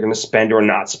they're going to spend or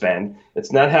not spend.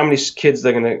 It's not how many kids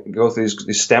they're going to go through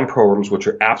these STEM programs, which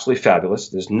are absolutely fabulous.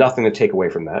 There's nothing to take away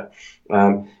from that.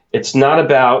 It's not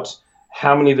about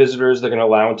how many visitors they're going to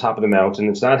allow on top of the mountain.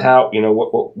 It's not how,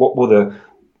 what will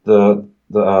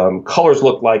the colors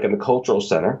look like in the cultural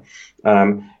center.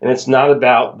 And it's not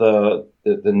about the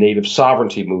native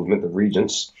sovereignty movement, the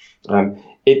regents.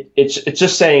 It's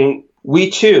just saying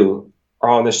we too are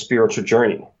on this spiritual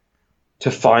journey to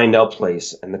find our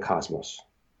place in the cosmos.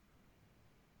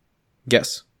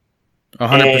 Yes,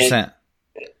 100%.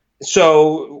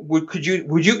 So would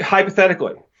you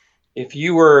hypothetically, if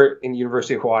you were in the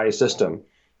University of Hawaii system,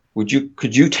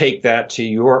 could you take that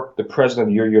to the president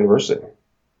of your university?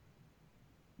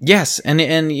 Yes, and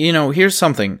here's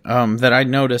something that I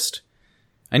noticed.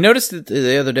 I noticed it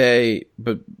the other day,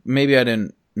 but maybe I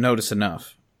didn't notice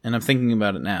enough, and I'm thinking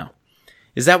about it now.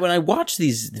 Is that when I watch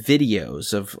these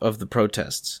videos of the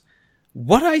protests,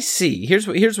 what I see, here's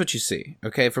what you see,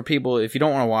 okay? For people, if you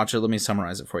don't want to watch it, let me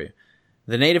summarize it for you.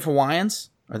 The Native Hawaiians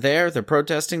are there, they're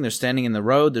protesting, they're standing in the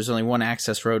road, there's only one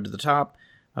access road to the top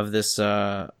of this,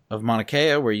 of Mauna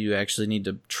Kea, where you actually need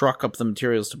to truck up the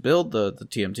materials to build the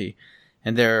TMT.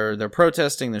 And they're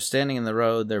protesting, they're standing in the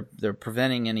road, they're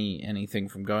preventing anything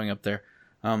from going up there,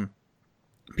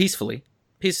 peacefully.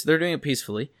 They're doing it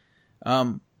peacefully.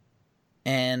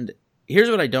 And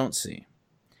here's what I don't see.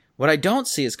 What I don't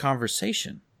see is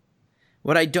conversation.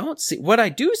 What I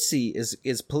do see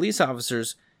is police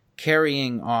officers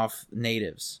carrying off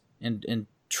natives and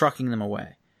trucking them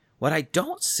away. What I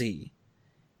don't see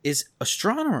is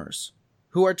astronomers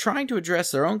who are trying to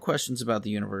address their own questions about the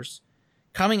universe,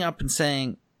 coming up and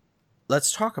saying,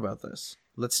 let's talk about this.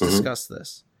 Let's discuss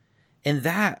this. And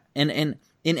that, and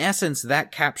in essence,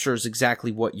 that captures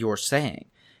exactly what you're saying.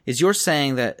 Is you're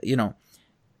saying that,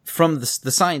 from the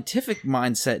scientific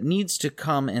mindset needs to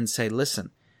come and say, listen,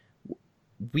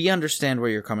 we understand where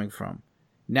you're coming from.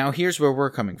 Now here's where we're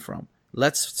coming from.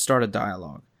 Let's start a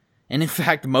dialogue. And in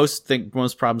fact, most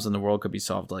problems in the world could be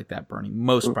solved like that, Bernie.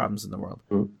 Most problems in the world.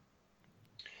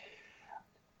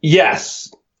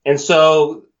 Yes. And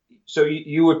so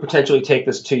you would potentially take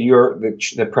this to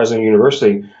the president of the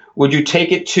university. Would you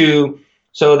take it to,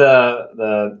 so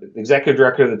the executive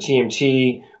director of the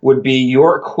TMT would be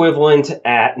your equivalent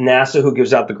at NASA who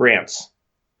gives out the grants?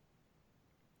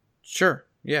 Sure,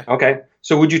 yeah. Okay.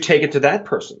 So would you take it to that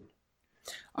person?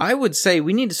 I would say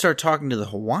we need to start talking to the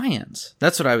Hawaiians.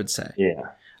 That's what I would say. Yeah.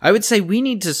 I would say we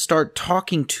need to start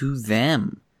talking to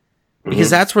them.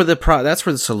 Because that's where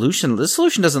the solution. The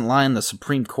solution doesn't lie in the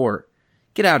Supreme Court.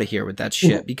 Get out of here with that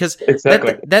shit. Because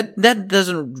exactly. that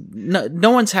doesn't.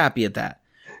 No one's happy at that.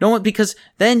 No one, because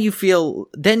then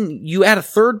you add a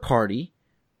third party,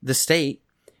 the state,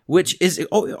 which is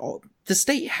the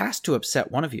state has to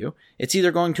upset one of you. It's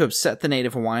either going to upset the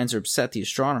Native Hawaiians or upset the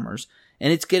astronomers,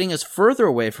 and it's getting us further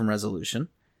away from resolution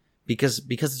because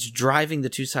it's driving the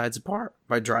two sides apart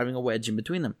by driving a wedge in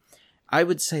between them. I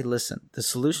would say, listen, the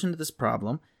solution to this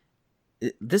problem,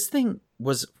 this thing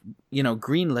was,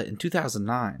 greenlit in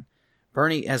 2009.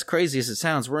 Bernie, as crazy as it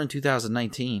sounds, we're in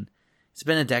 2019. It's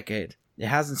been a decade. It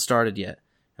hasn't started yet.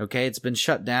 Okay, it's been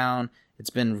shut down. It's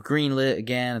been greenlit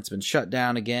again. It's been shut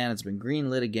down again. It's been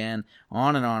greenlit again.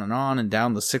 On and on and on, and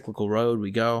down the cyclical road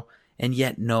we go. And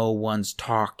yet no one's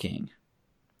talking.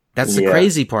 That's the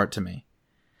crazy part to me.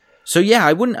 So yeah,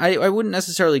 I wouldn't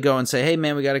necessarily go and say, hey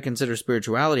man, we got to consider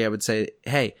spirituality. I would say,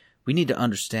 hey, we need to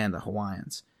understand the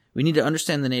Hawaiians. We need to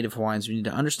understand the Native Hawaiians. We need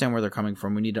to understand where they're coming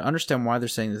from. We need to understand why they're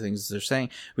saying the things they're saying.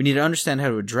 We need to understand how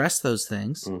to address those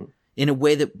things in a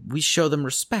way that we show them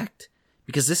respect,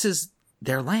 because this is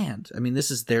their land. I mean,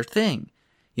 this is their thing.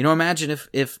 You know, imagine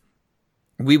if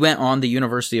we went on the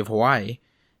University of Hawaii,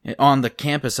 on the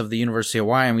campus of the University of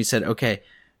Hawaii, and we said, okay,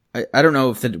 I don't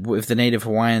know if the Native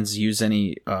Hawaiians use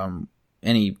any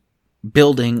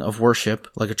building of worship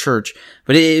like a church,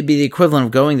 but it'd be the equivalent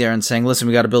of going there and saying, listen,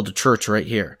 we got to build a church right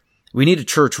here. We need a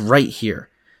church right here.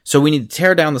 So we need to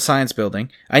tear down the science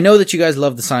building. I know that you guys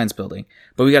love the science building,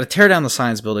 but we got to tear down the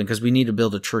science building because we need to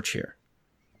build a church here.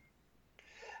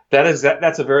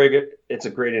 That's a very good, it's a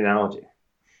great analogy.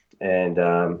 And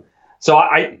so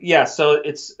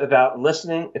it's about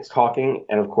listening, it's talking,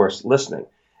 and of course listening.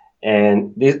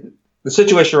 And the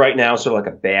situation right now is sort of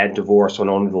like a bad divorce when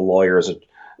only the lawyers are,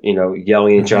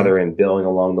 yelling at each other and billing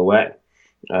along the way.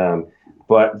 And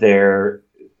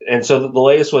so the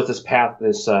latest was this path,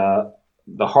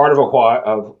 the heart of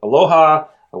Aloha,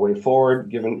 a way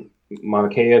forward, given Mauna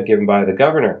Kea, given by the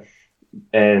governor,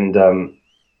 and the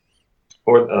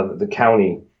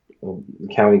county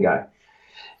guy.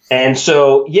 And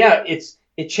so,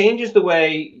 it changes the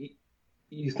way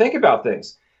you think about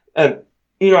things. And,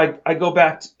 I go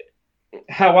back to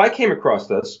how I came across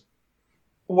this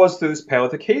was through this Pale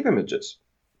at the Cave images.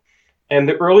 And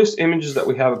the earliest images that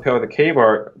we have of Pale at the Cave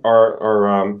are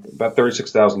about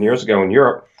 36,000 years ago in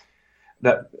Europe,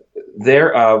 that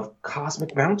they're of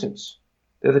cosmic mountains.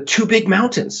 They're the two big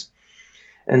mountains.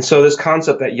 And so this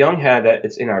concept that Jung had, that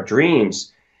it's in our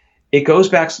dreams, it goes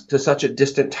back to such a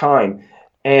distant time.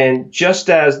 And just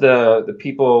as the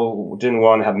people didn't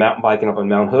want to have mountain biking up on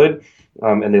Mount Hood,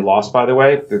 and they lost, by the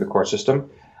way, through the court system,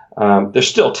 they're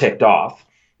still ticked off.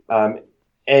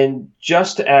 And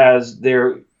just as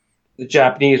the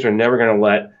Japanese are never going to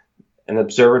let an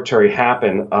observatory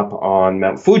happen up on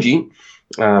Mount Fuji,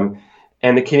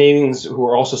 and the Canadians, who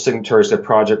are also signatories to the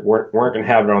project, weren't going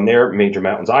to have it on their major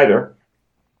mountains either.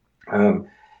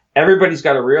 Everybody's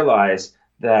got to realize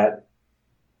that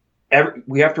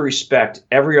we have to respect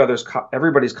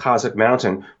everybody's cosmic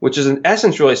mountain, which is in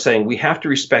essence really saying we have to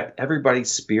respect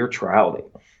everybody's spirituality,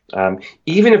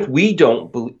 even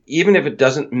if it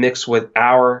doesn't mix with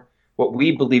what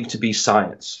we believe to be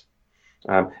science,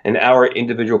 and our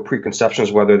individual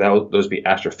preconceptions, whether those be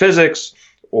astrophysics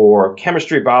or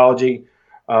chemistry, biology,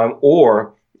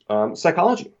 or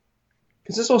psychology.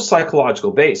 Because this is all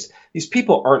psychological based. These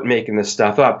people aren't making this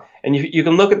stuff up. And you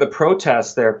can look at the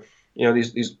protests there.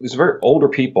 These very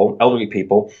elderly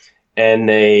people, and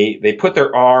they put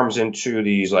their arms into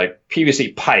these like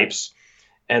PVC pipes,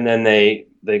 and then they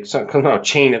somehow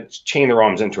chain their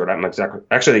arms into it. I'm not exactly.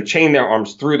 Actually, they chain their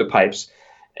arms through the pipes,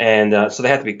 and so they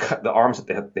have to be cut. The arms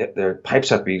their pipes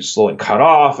have to be slowly cut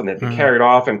off, and they have to be carried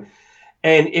off. And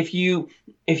if you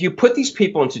put these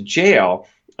people into jail,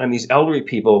 and these elderly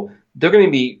people, they're going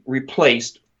to be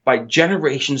replaced by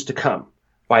generations to come,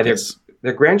 by their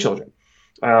grandchildren.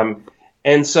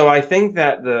 And so I think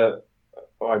that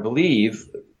I believe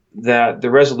that the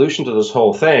resolution to this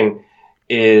whole thing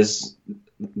is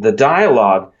the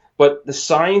dialogue, but the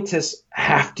scientists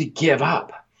have to give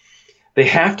up. They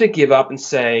have to give up and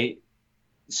say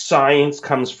science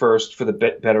comes first for the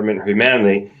betterment of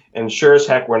humanity. And sure as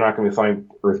heck, we're not going to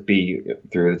find Earth B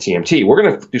through the TMT. We're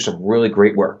going to do some really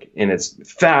great work, and it's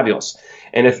fabulous.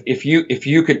 And if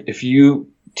you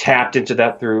tapped into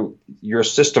that through your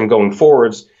system going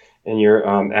forwards and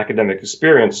your academic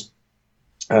experience,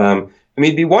 it'd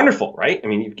be wonderful, right? I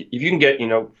mean, if you can get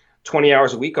 20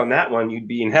 hours a week on that one, you'd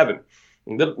be in heaven,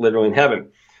 literally in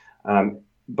heaven.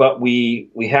 But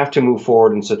we have to move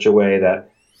forward in such a way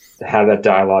that to have that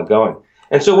dialogue going.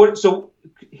 And so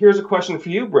here's a question for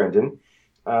you, Brendan.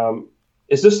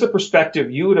 Is this the perspective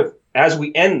you would have, as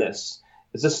we end this,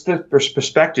 is this the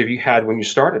perspective you had when you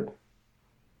started?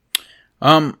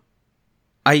 As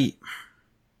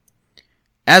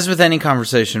with any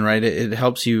conversation, right, it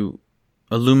helps you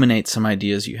illuminate some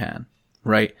ideas you had,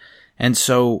 right? And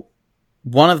so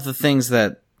one of the things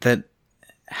that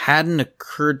hadn't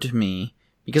occurred to me,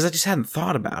 because I just hadn't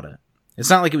thought about it. It's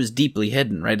not like it was deeply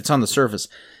hidden, right? It's on the surface.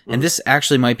 Mm-hmm. And this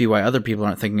actually might be why other people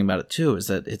aren't thinking about it too, is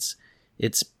that it's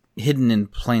hidden in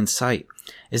plain sight,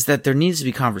 is that there needs to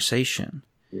be conversation.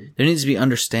 Mm-hmm. There needs to be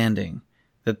understanding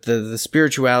that the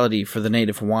spirituality for the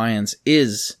Native Hawaiians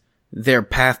is their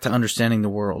path to understanding the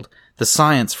world. The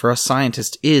science for us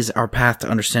scientists is our path to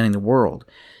understanding the world.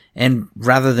 And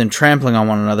rather than trampling on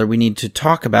one another, we need to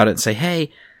talk about it and say,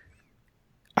 hey,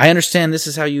 I understand this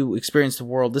is how you experience the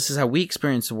world. This is how we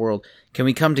experience the world. Can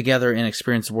we come together and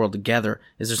experience the world together?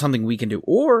 Is there something we can do?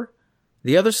 Or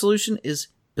the other solution is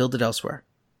build it elsewhere.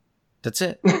 That's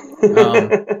it.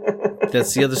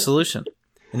 That's the other solution.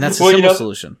 And that's a simple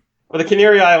solution. Well, the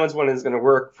Canary Islands one is going to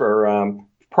work for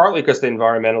partly because the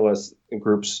environmentalist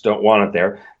groups don't want it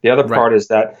there. The other part is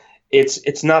that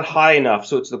it's not high enough,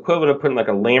 so it's the equivalent of putting like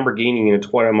a Lamborghini in a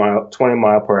 20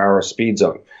 mile per hour speed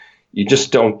zone. You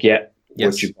just don't get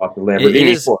what you bought the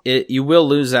Lamborghini for. You will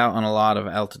lose out on a lot of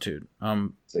altitude.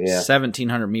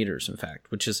 1,700 meters, in fact,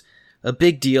 which is a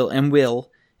big deal, and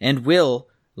will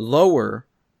lower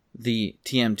the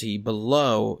TMT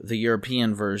below the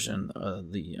European version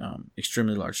of the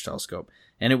extremely large telescope,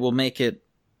 and it will make it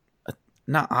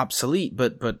not obsolete,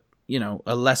 but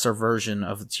a lesser version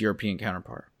of its European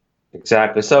counterpart.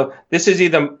 Exactly. So this is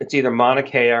either Mauna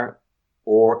Kea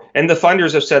and the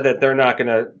funders have said that they're not going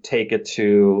to take it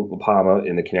to La Palma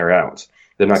in the Canary Islands.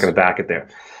 They're not going to back it there.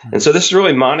 Mm-hmm. And so this is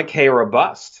really Mauna Kea or a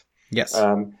bust. Yes.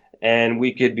 And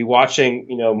we could be watching,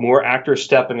 more actors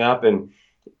stepping up, and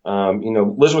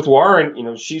Elizabeth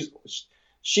Warren, she's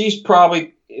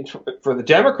probably, for the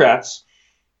Democrats,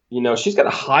 she's got a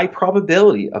high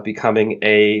probability of becoming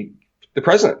the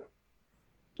president.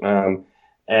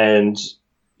 And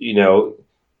the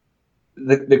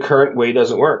current way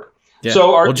doesn't work. Yeah.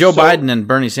 So Joe Biden and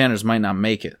Bernie Sanders might not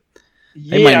make it.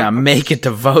 They might not make it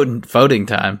to voting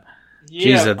time.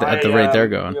 Yeah, at the rate they're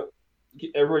going.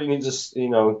 Everybody needs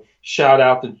to, shout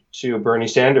out to Bernie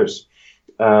Sanders.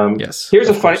 Yes. Here's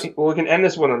a funny. Well, we can end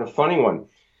this one on a funny one.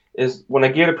 Is when I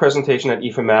gave a presentation at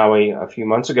IFA Maui a few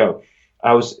months ago,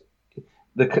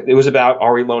 it was about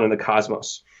are we alone in the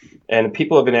cosmos, and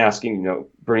people have been asking,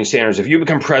 Bernie Sanders, if you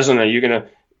become president, are you gonna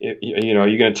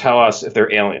tell us if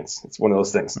they're aliens? It's one of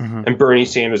those things. Mm-hmm. And Bernie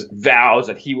Sanders vows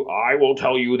that I will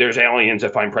tell you there's aliens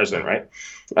if I'm president, right?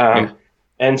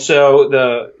 And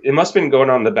so it must have been going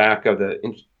on in the back of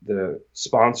the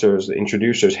sponsors, the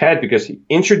introducer's head, because he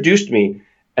introduced me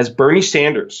as Bernie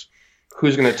Sanders,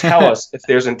 who's going to tell us if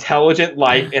there's intelligent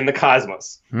life in the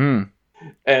cosmos. Mm.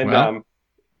 And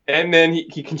then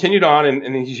he continued on, and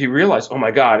then he realized, oh my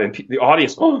God, and the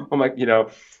audience, oh my,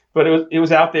 but it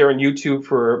was out there on YouTube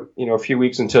for a few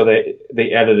weeks until they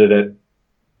edited it.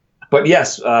 But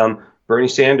yes, Bernie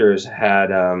Sanders had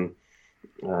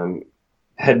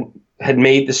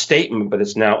made the statement, but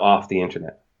it's now off the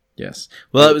internet. Yes.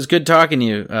 Well, it was good talking to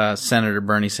you, Senator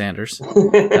Bernie Sanders.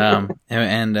 And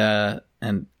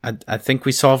I think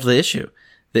we solved the issue.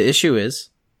 The issue is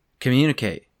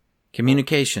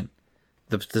communication.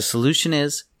 The solution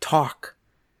is talk.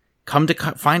 Come to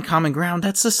find common ground.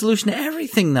 That's the solution to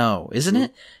everything, though, isn't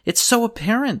it? It's so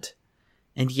apparent,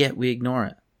 and yet we ignore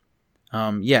it.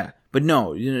 But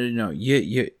no.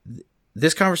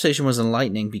 This conversation was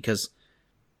enlightening because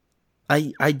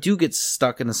I do get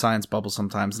stuck in the science bubble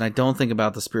sometimes, and I don't think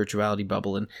about the spirituality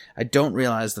bubble, and I don't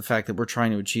realize the fact that we're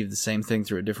trying to achieve the same thing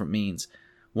through a different means.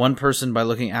 One person by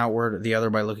looking outward, the other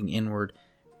by looking inward,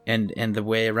 and the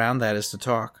way around that is to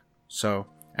talk. So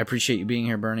I appreciate you being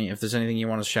here, Bernie. If there's anything you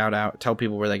want to shout out, tell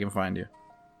people where they can find you.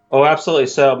 Oh, absolutely.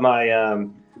 So my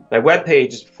webpage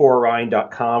is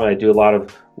beforeorion.com, and I do a lot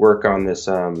of work on this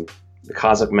the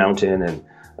cosmic mountain and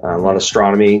a lot of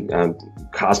astronomy,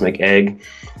 cosmic egg.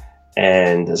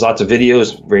 And there's lots of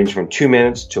videos ranging from 2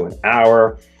 minutes to an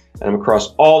hour. And I'm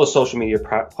across all the social media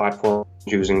platforms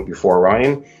using Before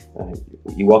Orion.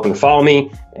 You're welcome to follow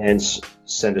me and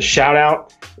send a shout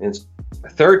out. And it's a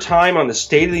third time on the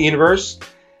State of the Universe.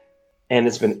 And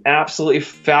it's been absolutely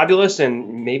fabulous.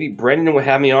 And maybe Brendan will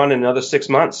have me on in another 6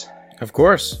 months. Of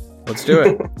course. Let's do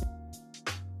it.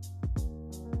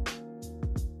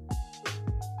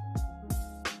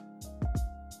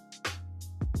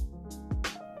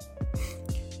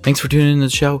 Thanks for tuning into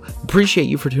the show. Appreciate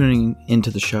you for tuning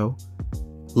into the show.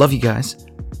 Love you guys.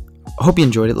 Hope you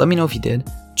enjoyed it. Let me know if you did.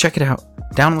 Check it out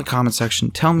down in the comment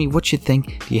section. Tell me what you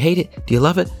think. Do you hate it? Do you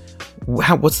love it?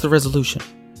 What's the resolution?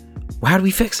 How do we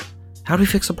fix it? How do we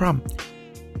fix the problem?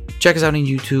 Check us out on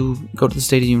YouTube. Go to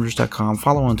thestateoftheuniverse.com.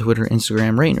 Follow on Twitter,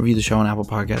 Instagram. Rate and review the show on Apple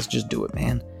Podcasts. Just do it,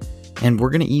 man. And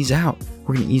we're going to ease out.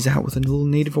 We're going to ease out with a little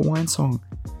Native Hawaiian song.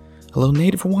 A little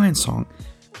Native Hawaiian song.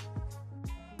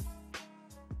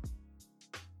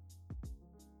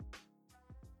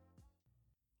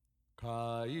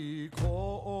 Kai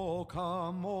ko'o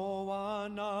ka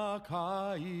moana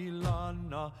kai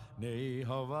lana nei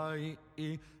Hawaii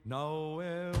nau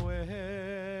e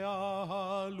wehe a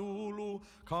halulu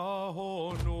ka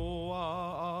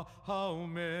honua a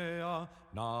haumea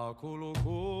na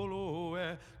kulukulu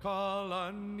e ka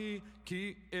lani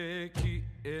ki e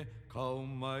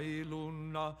kaumai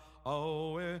luna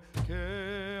au e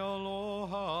ke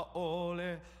aloha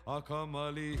ole a ka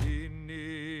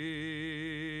malihini.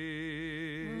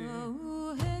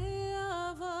 Au he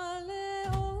avale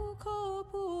o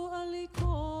kopu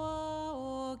alikoa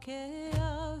o ke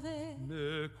ave.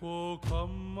 Me ko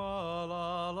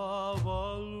kamalala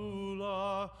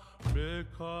valula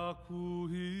ka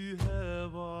kuhi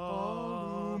hewa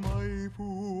Alu mai pu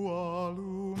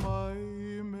alu mai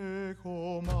me ko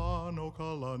mano ka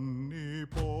lani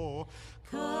po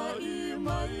Ka I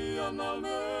mai ana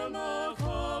mena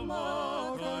ka ma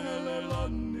ka hele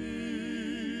lani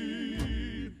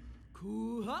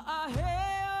Kuha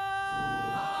ahea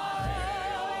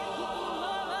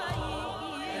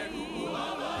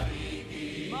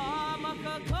Mama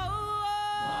kakaua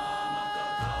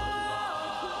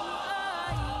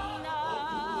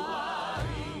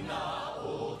Kuaina O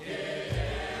ke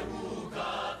ehu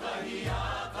ka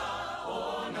kahiaka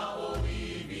Ona o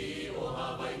iwi o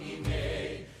Hawaii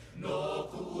nei No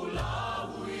kuula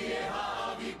hui e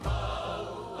hawi pau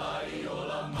Ai o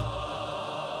la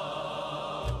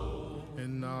mau E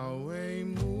nawe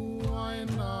mua e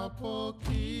nā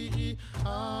poki A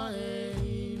e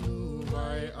inu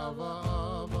vai awa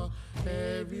awa He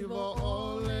viva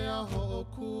ole a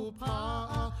hoku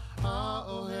paa A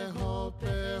o he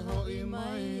hope hoi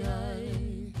mai ai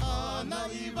Ana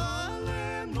I wale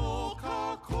no ka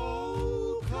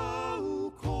kou kau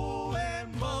ko e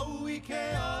mau I ke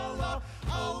ala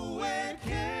Au e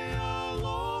ke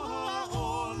aloha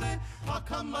ole a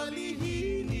ka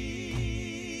malihini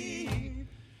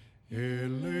E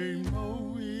le mau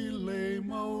I le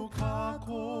mau ka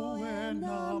ko e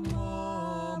na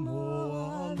mamo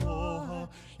aloha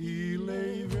I le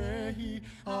vehi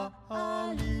a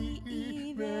ali I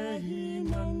vehi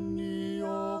nani o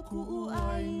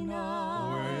kuaina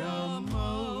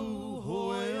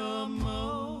Hoe a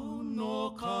mau no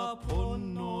ka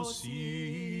pono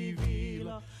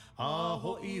sivila A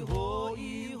hoi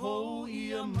hoi hoi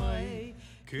a mai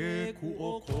ke ku o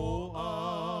koa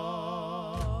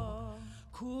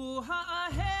Kuha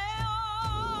aheo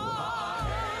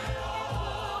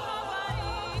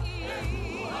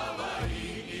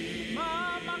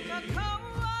Mama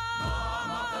kakaua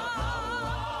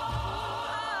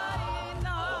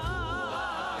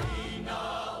Kuaina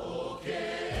o ke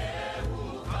ehu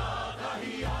ka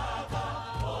kahiaka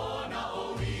Ona o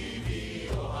iwi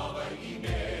o Hawaii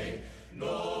nei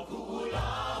No kuula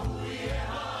hui e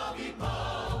hawi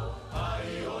pau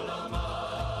Ai o la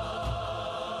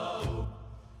mau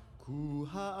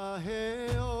Kuha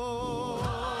aheo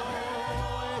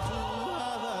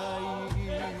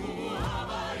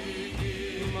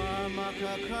Mama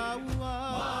kakaua